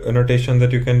video annotation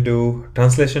that you can do.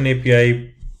 Translation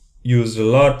API used a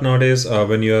lot nowadays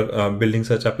when you're building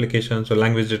such applications, so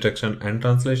language detection and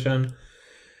translation.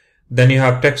 Then you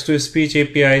have text to speech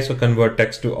API, so convert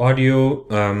text to audio.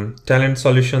 Talent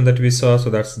solution that we saw, so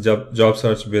that's job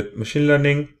search with machine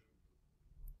learning.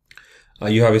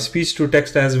 You have a speech to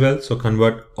text as well, so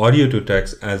convert audio to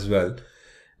text as well.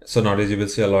 So nowadays you will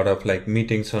see a lot of like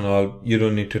meetings and all. You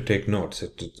don't need to take notes;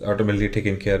 it's automatically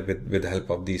taken care with the help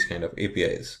of these kind of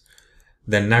APIs.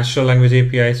 Then natural language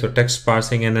API, so text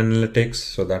parsing and analytics.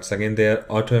 So that's again there.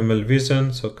 AutoML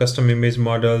vision, so custom image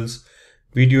models,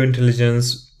 video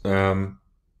intelligence.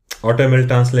 AutoML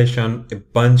translation, a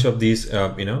bunch of these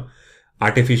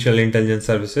artificial intelligence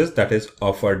services that is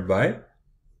offered by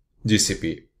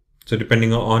GCP. So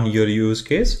depending on your use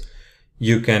case,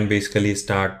 you can basically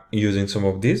start using some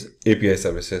of these API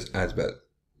services as well.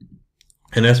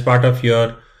 And as part of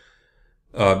your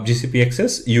GCP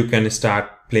access, you can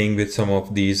start playing with some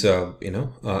of these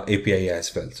API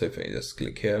as well. So if I just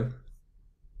click here,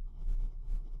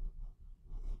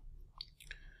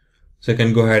 so you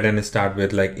can go ahead and start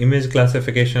with like image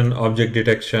classification, object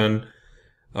detection,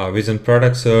 vision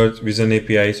product search, vision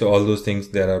API. So all those things,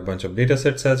 there are a bunch of data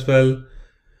sets as well.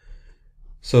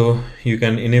 So you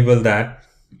can enable that,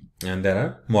 and there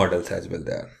are models as well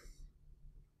there.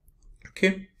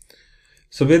 Okay.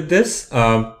 So with this,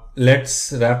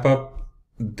 let's wrap up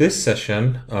this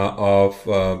session of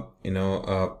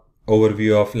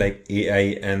overview of like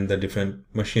AI and the different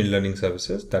machine learning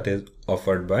services that is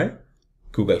offered by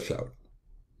Google Cloud.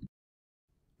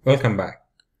 Welcome back.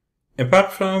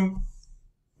 Apart from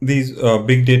these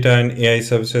big data and AI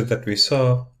services that we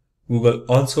saw, Google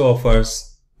also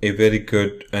offers a very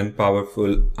good and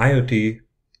powerful IoT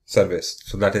service.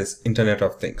 So that is Internet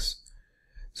of Things.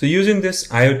 So using this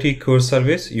IoT core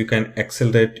service, you can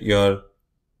accelerate your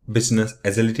business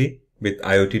agility with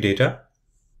IoT data.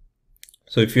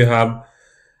 So if you have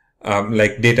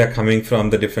like data coming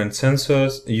from the different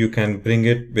sensors, you can bring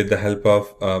it with the help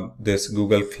of this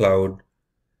Google Cloud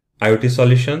IoT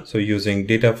solution. So using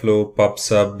Dataflow,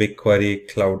 PubSub,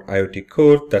 BigQuery, Cloud IoT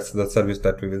Core, that's the service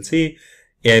that we will see,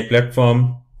 AI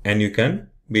platform, and you can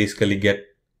basically get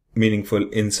meaningful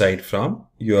insight from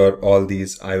your all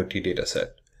these IoT data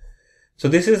set. So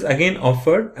this is again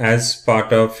offered as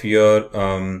part of your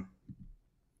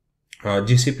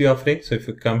GCP offering. So if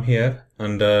you come here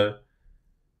under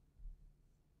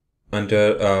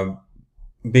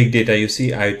big data, you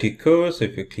see IoT Core. So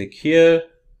if you click here,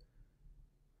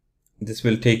 this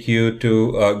will take you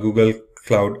to Google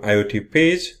Cloud IoT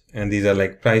page, and these are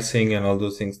like pricing and all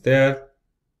those things there.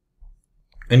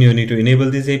 And you need to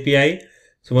enable this API.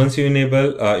 So once you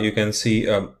enable, you can see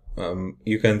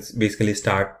you can basically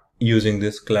start using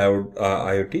this Cloud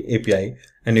IoT API,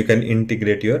 and you can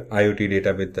integrate your IoT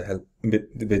data with the help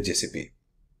with GCP.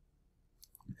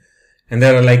 And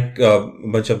there are like a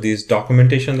bunch of these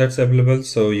documentation that's available,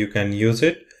 so you can use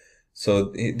it.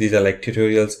 So these are like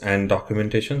tutorials and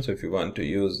documentation. So if you want to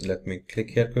use, let me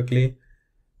click here quickly,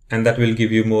 and that will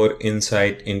give you more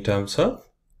insight in terms of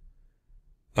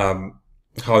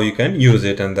how you can use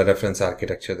it and the reference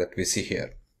architecture that we see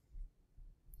here.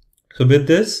 So with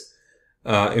this,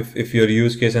 if your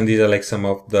use case, and these are like some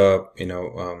of the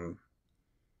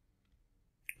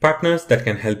partners that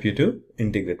can help you to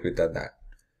integrate with that.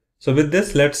 So with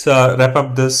this, let's wrap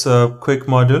up this quick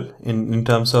module in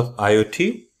terms of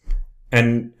IoT,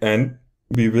 and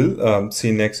we will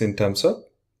see next in terms of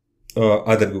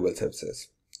other Google services.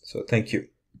 So thank you.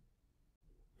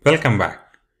 Welcome back.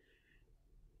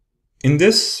 In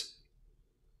this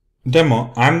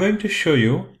demo, I'm going to show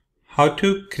you how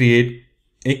to create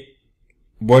a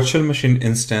virtual machine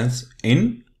instance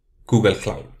in Google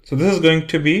Cloud. So this is going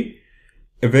to be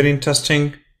a very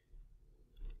interesting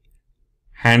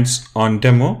hands-on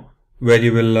demo where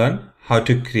you will learn how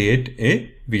to create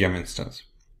a VM instance.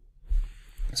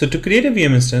 So to create a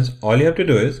VM instance, all you have to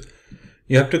do is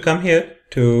you have to come here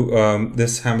to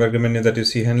this hamburger menu that you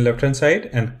see here on the left hand side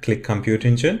and click compute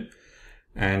engine.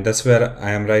 And that's where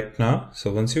I am right now.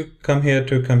 So once you come here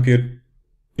to compute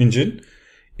engine,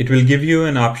 it will give you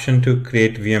an option to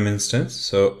create VM instance.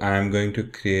 So I'm going to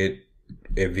create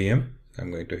a VM.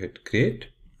 I'm going to hit create.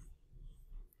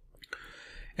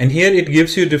 And here it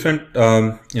gives you different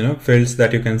fields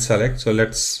that you can select. So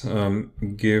let's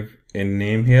give a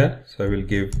name here. So I will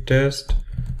give test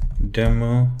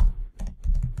demo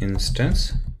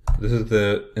instance. This is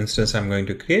the instance I'm going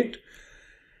to create.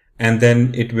 And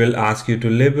then it will ask you to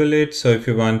label it. So if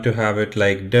you want to have it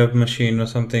like dev machine or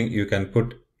something, you can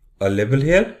put a label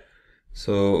here.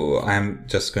 So I'm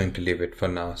just going to leave it for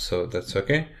now. So that's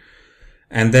okay.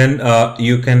 And then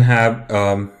you can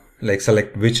have like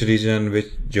select which region,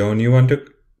 which zone you want to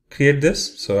create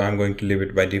this. So I'm going to leave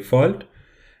it by default.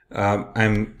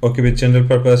 I'm okay with general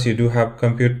purpose. You do have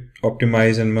compute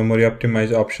optimize and memory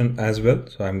optimize option as well.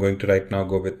 So I'm going to right now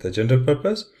go with the general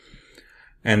purpose.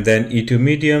 And then E2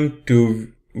 medium,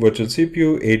 2 virtual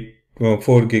CPU,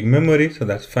 4 gig memory. So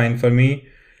that's fine for me.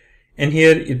 And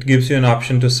here it gives you an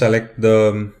option to select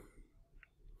the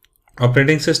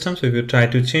operating system. So if you try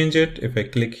to change it, if I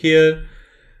click here,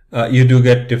 you do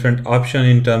get different option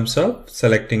in terms of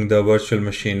selecting the virtual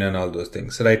machine and all those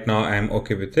things. So right now I'm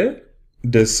okay with a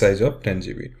disk size of 10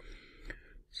 GB.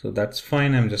 So that's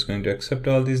fine. I'm just going to accept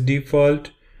all these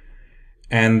default.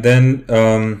 And then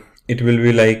it will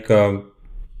be like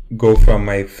go from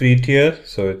my free tier.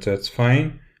 So that's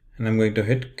fine. And I'm going to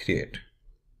hit create.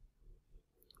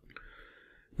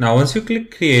 Now, once you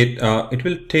click create, it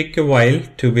will take a while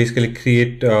to basically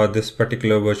create this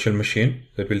particular virtual machine.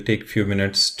 So it will take a few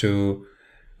minutes to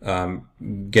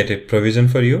get it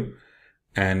provisioned for you.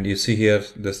 And you see here,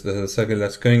 this is a circle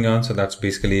that's going on. So that's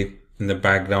basically in the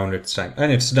background, it's time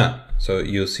and it's done. So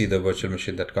you see the virtual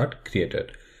machine that got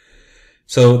created.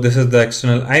 So this is the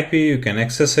external IP, you can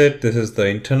access it. This is the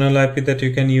internal IP that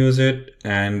you can use it.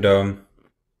 And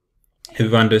if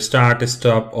you want to start,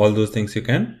 stop, all those things you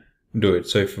can do it.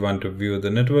 So if you want to view the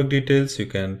network details, you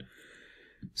can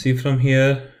see from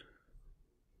here.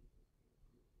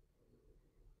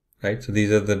 Right, so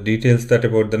these are the details that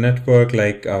about the network,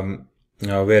 like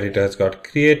where it has got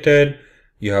created.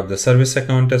 You have the service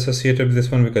account associated with this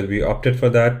one because we opted for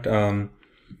that.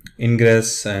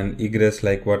 Ingress and egress,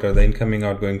 like what are the incoming,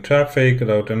 outgoing traffic,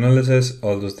 route analysis,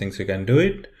 all those things you can do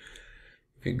it.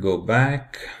 If you go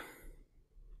back,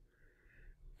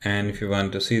 and if you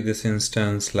want to see this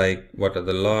instance, like what are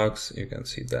the logs, you can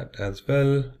see that as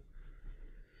well.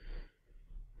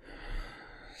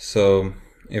 So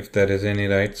if there is any,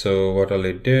 right, so what all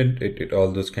it did, it did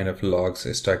all those kind of logs,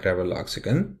 stack driver logs, you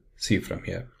can see from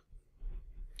here.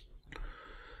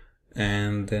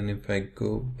 And then if I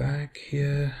go back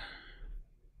here,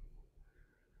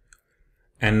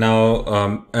 and now,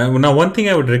 one thing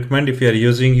I would recommend if you are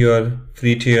using your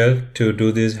free tier to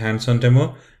do this hands-on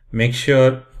demo, make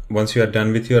sure once you are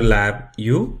done with your lab,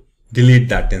 you delete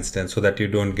that instance so that you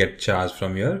don't get charged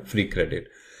from your free credit.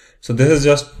 So this is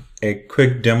just a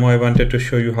quick demo. I wanted to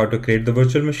show you how to create the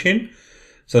virtual machine.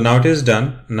 So now it is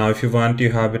done. Now, if you want,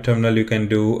 you have a terminal, you can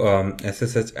do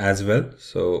SSH as well.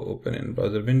 So open in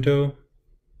browser window.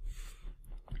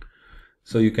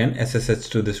 So you can SSH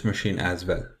to this machine as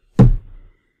well.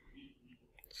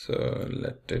 So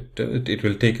it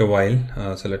will take a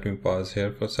while. So let me pause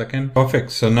here for a second.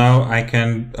 Perfect. So now I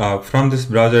can, from this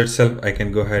browser itself, I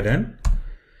can go ahead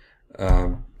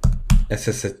and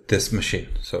SSH this machine.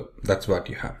 So that's what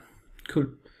you have. Cool.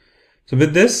 So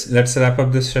with this, let's wrap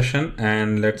up this session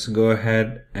and let's go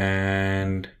ahead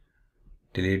and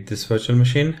delete this virtual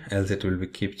machine, else it will be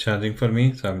keep charging for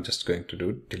me. So I'm just going to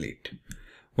do delete.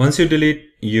 Once you delete,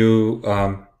 you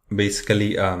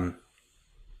basically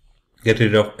get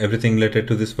rid of everything related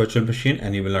to this virtual machine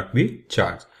and you will not be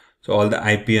charged. So all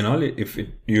the IP and all, if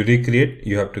you recreate,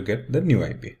 you have to get the new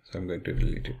IP. So I'm going to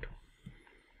delete it.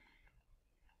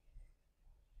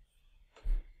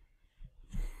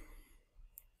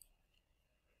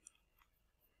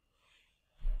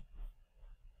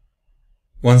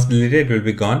 Once deleted, it will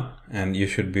be gone and you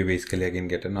should be basically again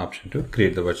get an option to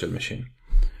create the virtual machine.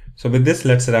 So with this,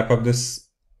 let's wrap up this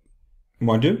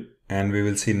module and we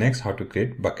will see next how to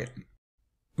create bucket.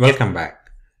 Welcome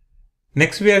back.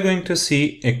 Next, we are going to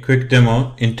see a quick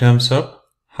demo in terms of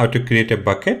how to create a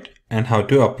bucket and how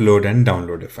to upload and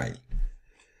download a file.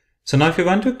 So now if you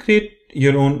want to create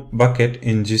your own bucket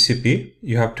in GCP,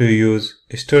 you have to use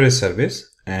a storage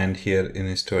service, and here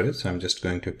in storage, so I'm just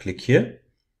going to click here.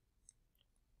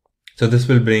 So this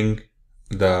will bring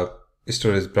the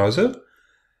storage browser.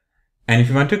 And if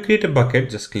you want to create a bucket,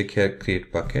 just click here,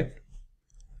 create bucket.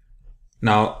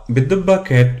 Now with the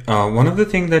bucket, one of the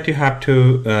things that you have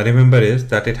to remember is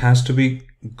that it has to be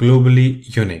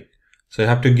globally unique. So you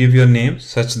have to give your name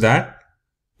such that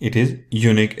it is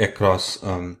unique across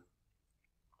a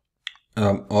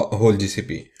whole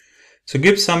GCP. So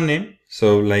give some name.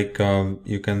 So like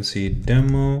you can see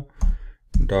demo.test,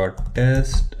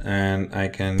 and I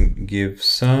can give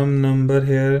some number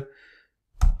here,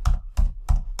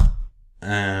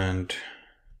 and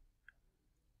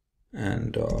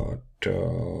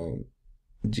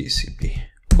GCP.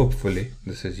 Hopefully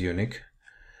this is unique,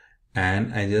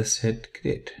 and I just hit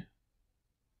create.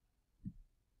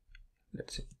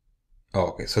 Let's see. Oh,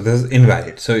 okay, so this is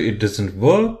invalid, so it doesn't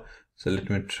work. So let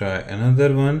me try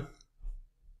another one.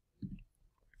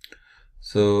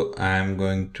 So I'm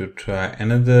going to try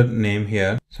another name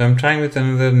here. So I'm trying with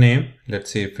another name.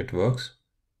 Let's see if it works.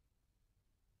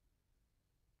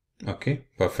 Okay,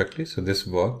 perfectly. So this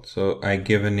worked. So I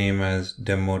give a name as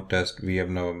demo test VM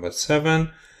November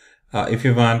 7. If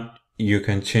you want, you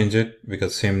can change it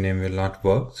because same name will not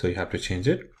work. So you have to change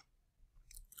it.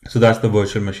 So that's the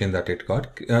virtual machine that it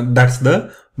got. That's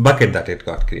the bucket that it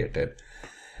got created.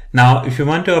 Now, if you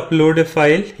want to upload a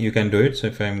file, you can do it. So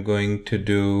if I'm going to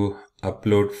do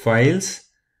upload files,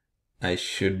 I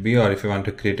should be, or if you want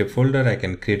to create a folder, I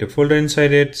can create a folder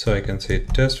inside it. So I can say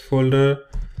test folder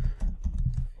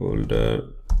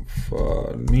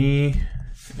for me,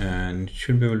 and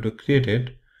should be able to create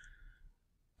it.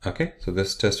 Okay, so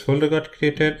this test folder got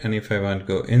created, and if I want to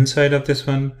go inside of this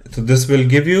one, so this will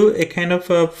give you a kind of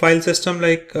a file system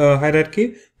like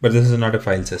hierarchy, but this is not a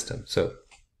file system. So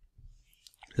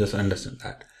just understand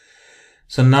that.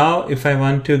 So now if I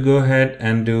want to go ahead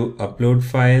and do upload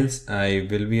files, I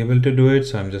will be able to do it.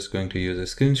 So I'm just going to use a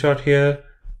screenshot here,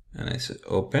 and I say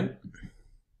open,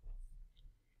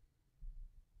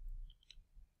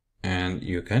 and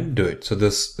you can do it. So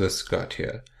this got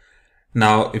here.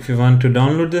 Now, if you want to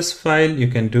download this file, you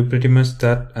can do pretty much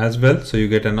that as well. So you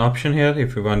get an option here.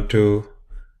 If you want to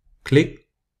click,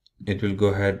 it will go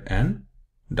ahead and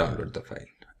download the file.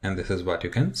 And this is what you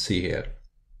can see here,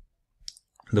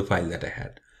 the file that I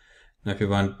had. Now, if you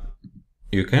want,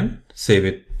 you can save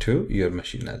it to your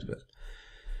machine as well.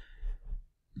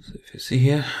 So if you see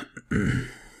here,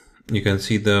 you can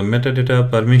see the metadata,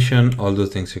 permission, all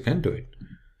those things, you can do it.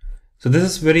 So this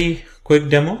is very quick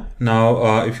demo.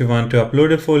 Now, if you want to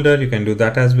upload a folder, you can do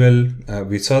that as well.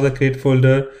 We saw the create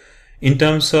folder. In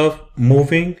terms of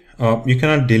moving, you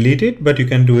cannot delete it, but you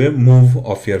can do a move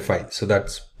of your file. So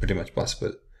that's pretty much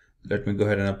possible. Let me go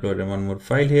ahead and upload one more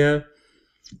file here.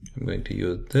 I'm going to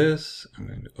use this. I'm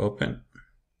going to open.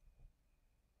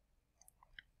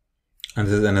 And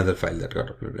this is another file that got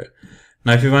uploaded.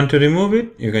 Now, if you want to remove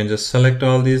it, you can just select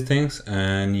all these things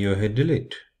and you hit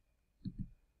delete.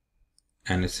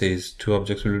 And it says 2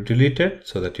 objects will be deleted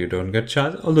so that you don't get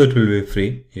charged, although it will be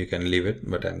free. You can leave it,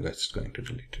 but I'm just going to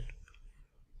delete it.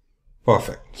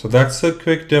 Perfect. So that's a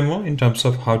quick demo in terms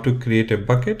of how to create a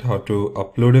bucket, how to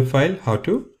upload a file, how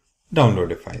to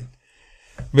download a file.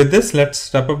 With this,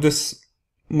 let's wrap up this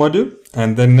module.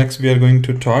 And then next we are going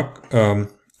to talk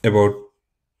about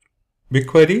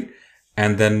BigQuery,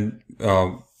 and then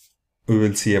we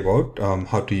will see about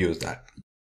how to use that.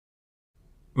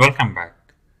 Welcome back.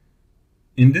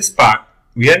 In this part,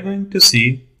 we are going to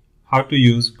see how to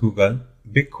use Google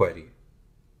BigQuery,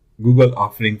 Google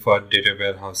offering for data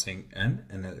warehousing and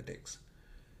analytics.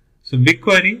 So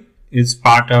BigQuery is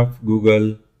part of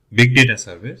Google Big Data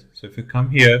Service. So if you come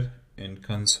here in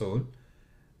console,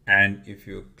 and if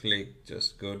you click,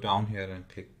 just go down here and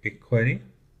click BigQuery,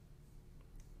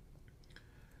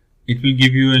 it will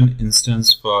give you an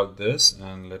instance for this.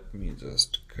 And let me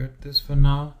just cut this for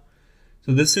now.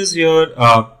 So this is your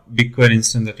BigQuery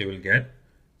instance that you will get.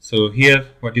 So here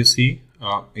what you see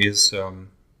is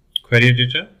query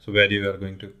editor, so where you are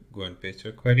going to go and paste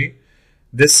your query.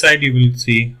 This side you will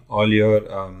see all your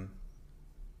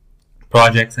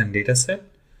projects and data set.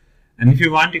 And if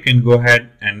you want, you can go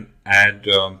ahead and add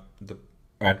the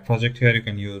add project here. You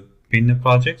can use pin a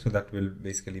project, so that will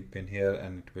basically pin here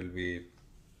and it will be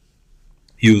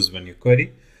used when you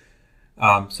query.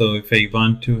 So if you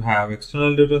want to have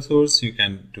external data source, you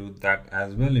can do that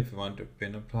as well. If you want to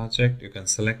pin a project, you can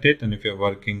select it. And if you're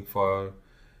working for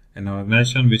an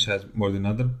organization which has more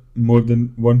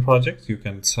than one project, you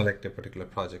can select a particular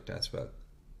project as well.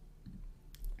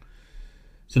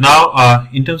 So now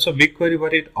in terms of BigQuery,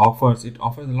 what it offers a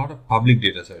lot of public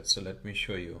data sets. So let me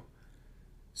show you.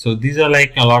 So these are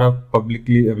like a lot of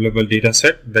publicly available data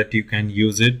set that you can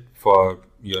use it for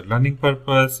your learning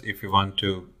purpose. If you want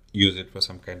to use it for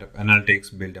some kind of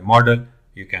analytics, build a model,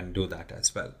 you can do that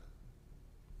as well.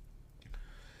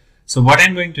 So what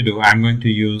I'm going to do, I'm going to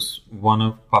use one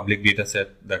of public data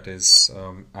set that is,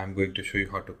 I'm going to show you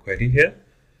how to query here.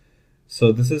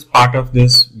 So this is part of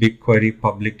this BigQuery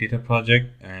public data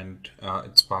project, and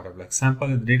it's part of like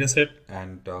sample data set,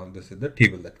 and this is the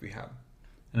table that we have.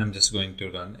 And I'm just going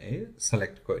to run a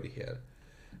select query here.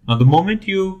 Now the moment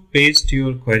you paste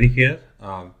your query here,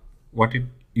 what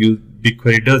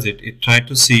BigQuery does it tries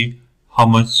to see how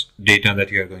much data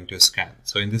that you are going to scan.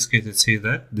 So in this case, it says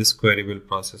that this query will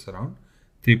process around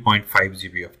 3.5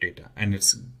 GB of data, and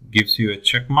it gives you a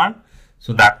check mark.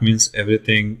 So that means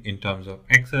everything in terms of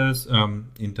access,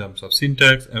 in terms of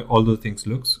syntax, all those things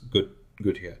looks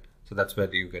good here. So that's where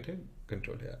you get a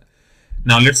control here.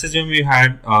 Now let's assume you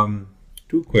had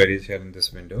two queries here in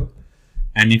this window,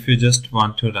 and if you just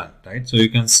want to run, right? So you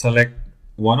can select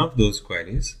one of those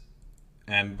queries,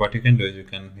 and what you can do is you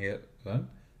can here run,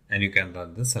 and you can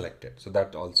run the selected. So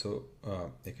that also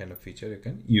a kind of feature, you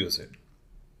can use it.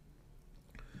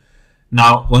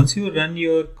 Now, once you run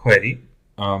your query,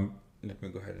 let me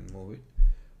go ahead and move it.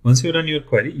 Once you run your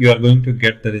query, you are going to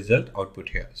get the result output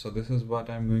here. So this is what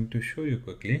I'm going to show you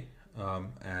quickly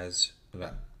as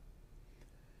run.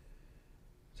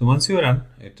 So once you run,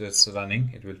 it is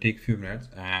running, it will take a few minutes,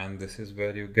 and this is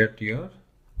where you get your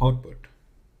output.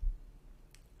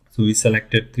 So we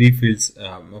selected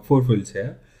four fields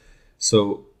here.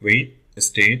 So weight,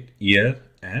 state, year,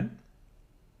 and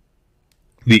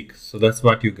week. So that's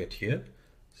what you get here.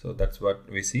 So that's what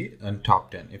we see on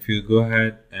top 10. If you go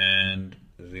ahead and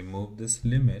remove this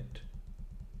limit,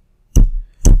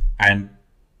 and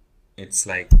it's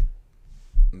like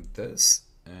this,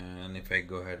 and if I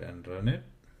go ahead and run it,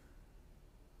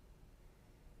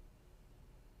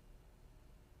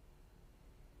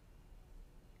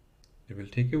 it will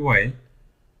take a while,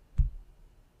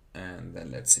 and then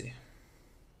let's see.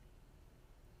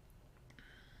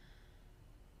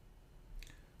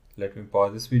 Let me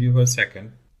pause this video for a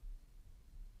second.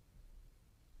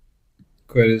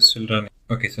 Query is still running.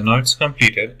 Okay, so now it's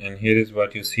completed, and here is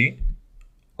what you see,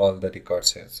 all the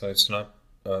records here. So it's not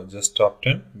just top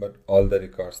 10, but all the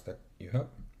records that you have.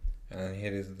 And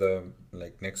here is the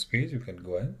next page, you can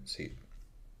go and see it.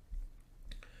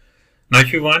 Now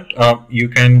if you want, you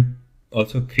can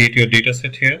also create your data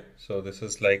set here. So this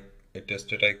is like a test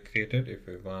that I created. If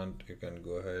you want, you can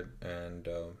go ahead and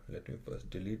let me first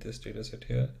delete this data set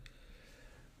here,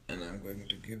 and I'm going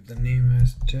to give the name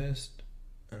as test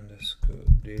underscore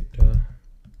data.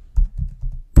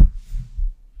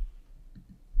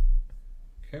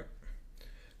 Okay,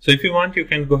 so if you want, you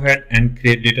can go ahead and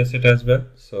create data set as well.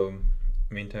 So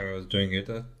meantime I was doing it.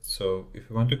 So if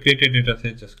you want to create a data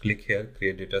set, just click here,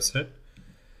 create data set.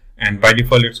 And by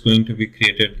default, it's going to be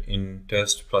created in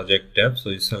test project tab. So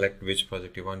you select which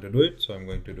project you want to do it. So I'm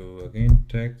going to do again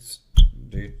text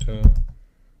data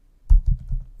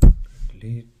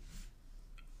delete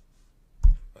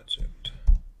project.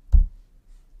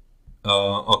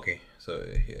 Okay, so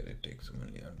here it takes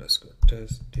only underscore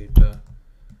test data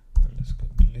underscore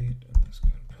delete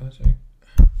underscore project,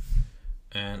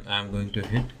 and I'm going to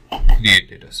hit create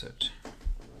data set,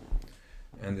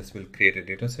 and this will create a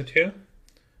data set here.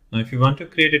 Now if you want to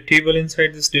create a table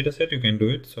inside this data set, you can do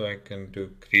it. So I can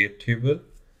do create table,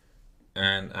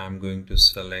 and I'm going to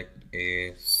select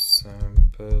a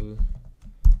sample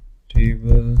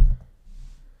table,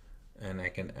 and I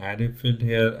can add a field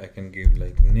here. I can give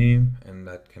name, and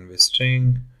that can be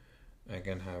string. I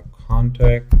can have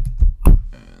contact,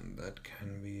 and that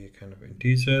can be a kind of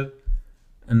integer,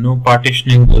 and no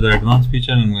partitioning to the advanced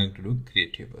feature. I'm going to do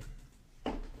create table.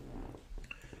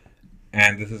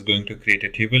 And this is going to create a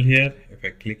table here. If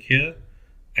I click here,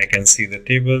 I can see the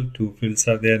table. Two fields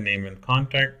are there, name and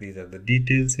contact. These are the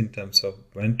details in terms of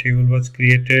when table was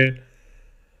created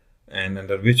and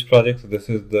under which project. So this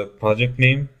is the project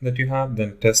name that you have.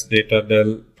 Then test data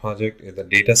del project is the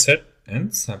data set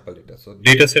and sample data. So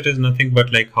data set is nothing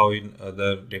but like how in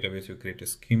other database you create a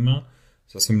schema.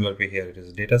 So similarly here it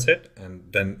is data set, and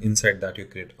then inside that you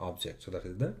create object. So that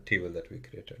is the table that we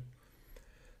created.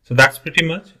 So that's pretty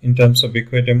much in terms of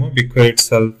BigQuery demo. BigQuery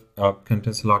itself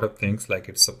contains a lot of things, like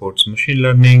it supports machine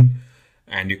learning,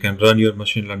 and you can run your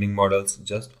machine learning models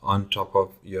just on top of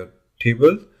your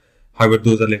table. However,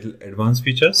 those are little advanced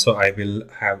features. So I will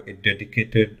have a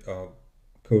dedicated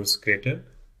course created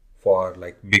for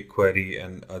BigQuery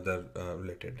and other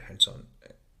related hands-on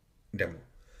demo.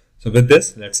 So with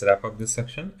this, let's wrap up this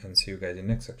section and see you guys in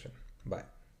next section. Bye.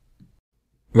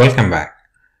 Welcome back.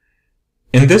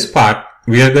 In this part,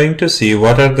 we are going to see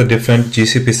what are the different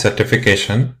GCP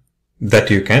certification that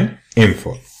you can aim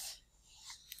for.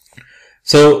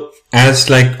 So as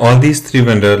all these three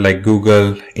vendors like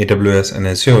Google, AWS and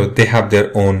Azure, they have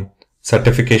their own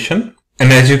certification.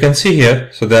 And as you can see here,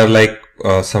 so there are like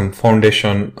some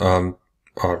foundation,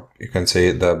 or you can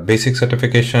say the basic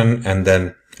certification and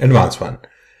then advanced one.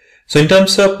 So in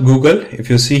terms of Google, if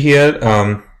you see here,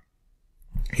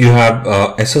 you have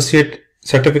associate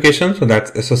certification. So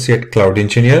that's associate cloud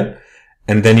engineer.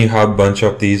 And then you have a bunch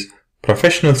of these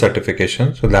professional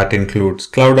certifications. So that includes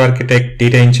cloud architect,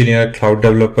 data engineer, cloud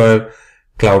developer,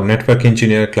 cloud network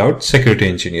engineer, cloud security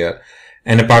engineer.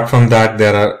 And apart from that,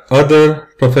 there are other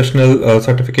professional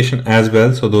certification as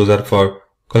well. So those are for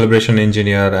collaboration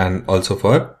engineer and also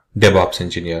for DevOps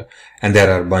engineer. And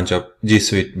there are a bunch of G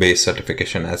Suite based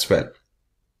certification as well.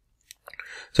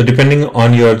 So depending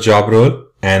on your job role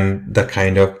and the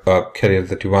kind of career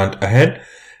that you want ahead,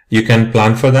 you can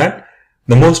plan for that.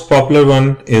 The most popular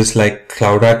one is like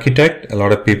cloud architect. A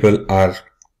lot of people are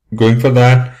going for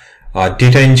that.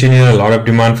 Data engineer, a lot of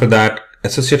demand for that.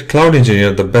 Associate cloud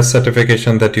engineer, the best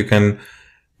certification that you can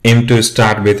aim to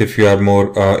start with if you are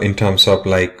more in terms of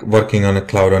like working on a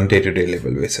cloud on day-to-day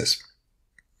level basis.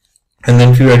 And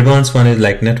then few advanced one is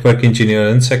like network engineer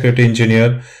and security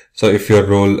engineer. So if your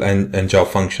role and job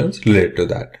functions relate to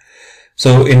that.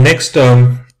 So in next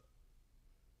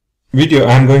video,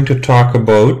 I'm going to talk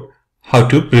about how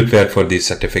to prepare for this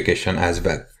certification as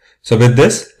well. So with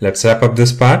this, let's wrap up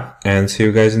this part and see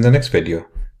you guys in the next video.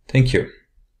 Thank you.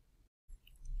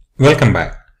 Welcome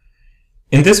back.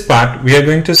 In this part, we are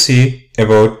going to see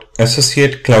about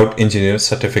Associate Cloud Engineer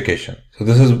certification. So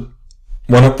this is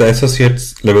one of the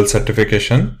associates level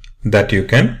certification that you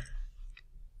can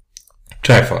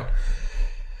try for.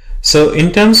 So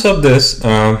in terms of this,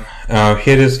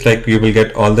 here is like you will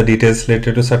get all the details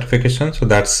related to certification. So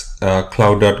that's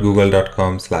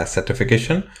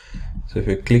cloud.google.com/certification. So if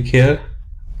you click here,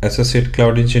 Associate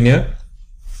Cloud Engineer.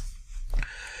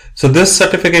 So this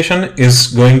certification is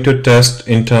going to test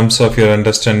in terms of your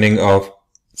understanding of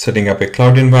setting up a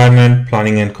cloud environment,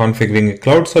 planning and configuring a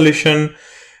cloud solution,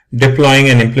 deploying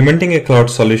and implementing a cloud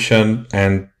solution,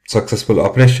 and successful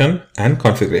operation and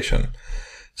configuration.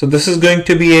 So this is going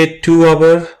to be a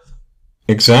 2-hour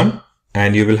exam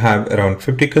and you will have around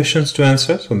 50 questions to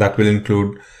answer. So that will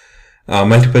include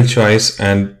multiple choice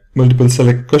and multiple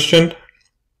select question.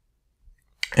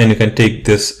 And you can take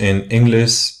this in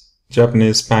English,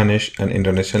 Japanese, Spanish, and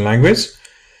Indonesian language.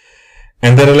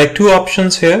 And there are like 2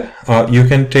 options here. You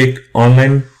can take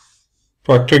online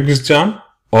proctored exam,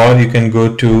 or you can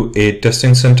go to a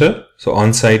testing center, so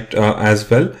on-site as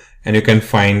well, and you can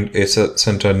find a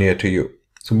center near to you.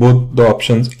 So both the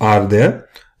options are there.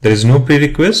 There is no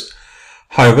prerequisite.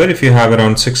 However, if you have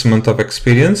around 6 months of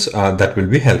experience, that will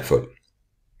be helpful.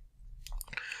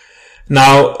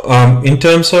 Now, in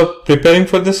terms of preparing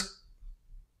for this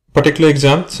particular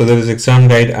exam, so there is exam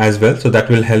guide as well. So that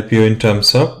will help you in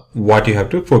terms of what you have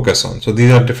to focus on. So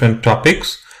these are different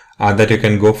topics that you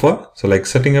can go for. So like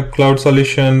setting up cloud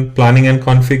solution, planning and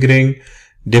configuring,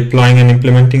 deploying and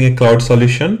implementing a cloud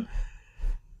solution,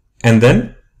 and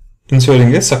then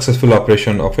ensuring a successful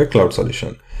operation of a cloud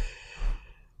solution.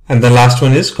 And the last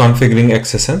one is configuring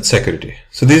access and security.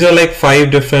 So these are like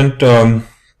 5 different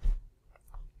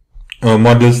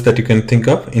modules that you can think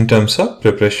of in terms of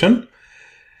preparation.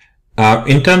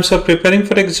 In terms of preparing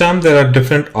for exam, there are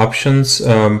different options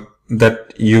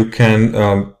that you can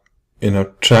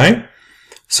try.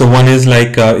 So one is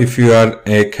like if you are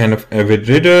a kind of avid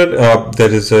reader,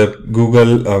 there is a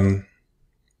Google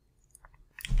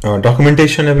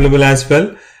documentation available as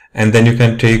well, and then you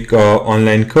can take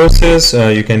online courses.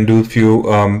 You can do few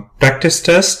practice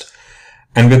tests,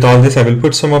 and with all this I will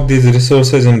put some of these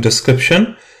resources in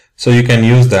description so you can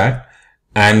use that.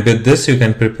 And with this you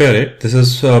can prepare it. This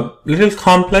is a little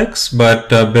complex,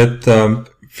 but with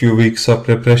few weeks of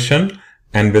preparation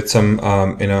and with some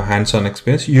hands-on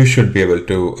experience, you should be able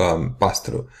to pass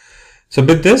through. So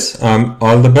with this,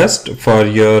 all the best for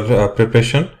your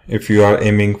preparation if you are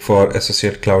aiming for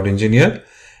Associate Cloud Engineer.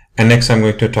 And next I'm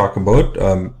going to talk about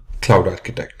Cloud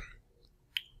Architect.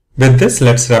 With this,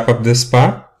 let's wrap up this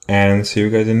part and see you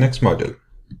guys in next module.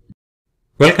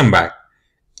 Welcome back.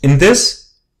 In this,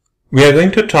 we are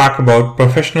going to talk about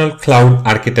Professional Cloud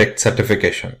Architect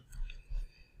certification.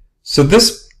 So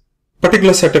this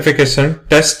particular certification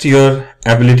tests your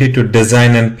ability to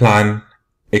design and plan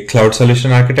a cloud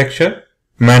solution architecture,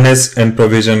 manage and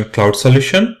provision cloud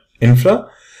solution infra,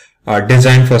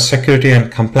 design for security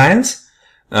and compliance,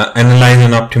 analyze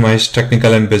and optimize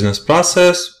technical and business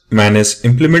process, manage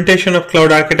implementation of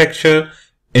cloud architecture,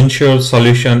 ensure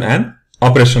solution and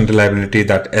operation reliability,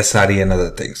 that SRE and other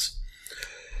things.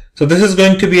 So this is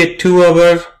going to be a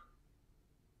 2-hour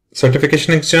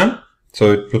certification exam.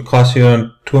 So it will cost you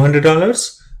around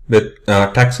 $200 with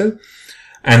taxes.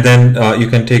 and then you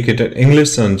can take it in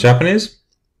English and Japanese.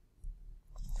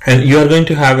 And you are going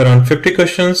to have around 50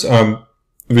 questions,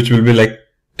 which will be like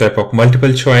type of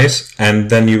multiple choice, and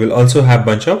then you will also have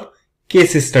bunch of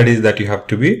case studies that you have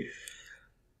to be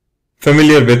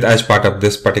familiar with as part of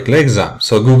this particular exam.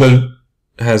 So Google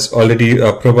has already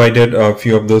provided a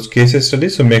few of those case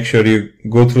studies, so make sure you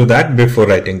go through that before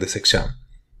writing this exam.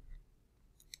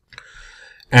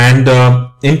 And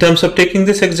in terms of taking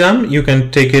this exam, you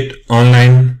can take it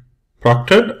online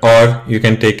proctored, or you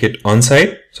can take it on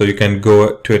site. So you can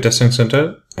go to a testing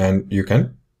center and you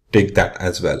can take that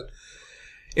as well.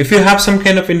 If you have some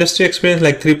kind of industry experience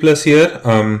like 3+ year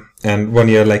and 1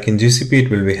 year like in GCP, it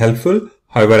will be helpful.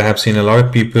 However, I have seen a lot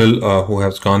of people who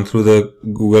have gone through the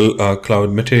Google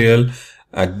Cloud material,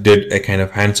 did a kind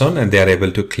of hands-on, and they are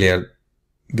able to clear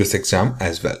this exam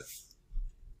as well.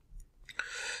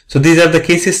 So these are the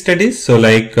case studies. So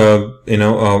like,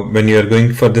 when you are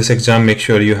going for this exam, make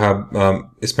sure you have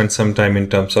spent some time in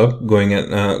terms of going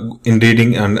in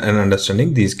reading and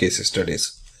understanding these case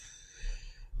studies.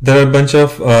 There are a bunch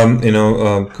of,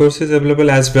 courses available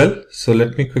as well. So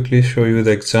let me quickly show you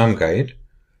the exam guide.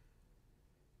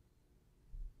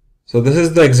 So this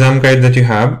is the exam guide that you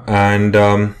have,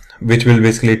 and which will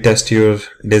basically test your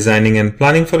designing and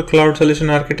planning for cloud solution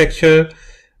architecture,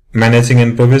 managing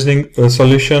and provisioning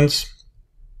solutions,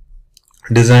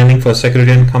 designing for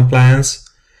security and compliance.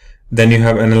 Then you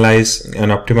have analyze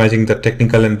and optimizing the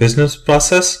technical and business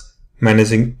process,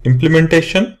 managing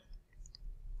implementation.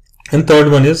 And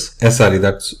third one is SRE,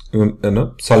 that's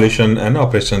solution and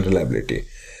operation reliability.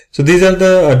 So these are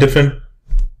the different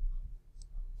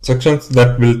sections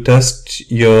that will test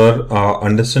your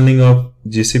understanding of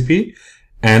GCP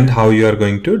and how you are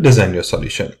going to design your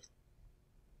solution.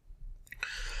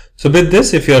 So with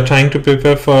this, if you are trying to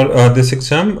prepare for this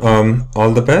exam,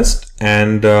 all the best.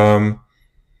 And I'm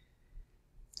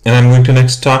going to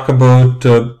next talk about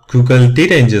Google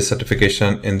Data Engineer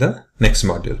certification in the next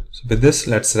module. So with this,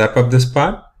 let's wrap up this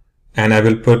part, and I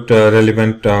will put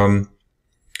relevant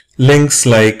links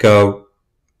like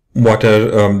what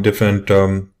are different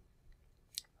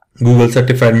Google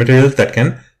certified materials that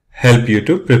can help you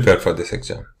to prepare for this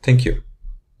exam. Thank you.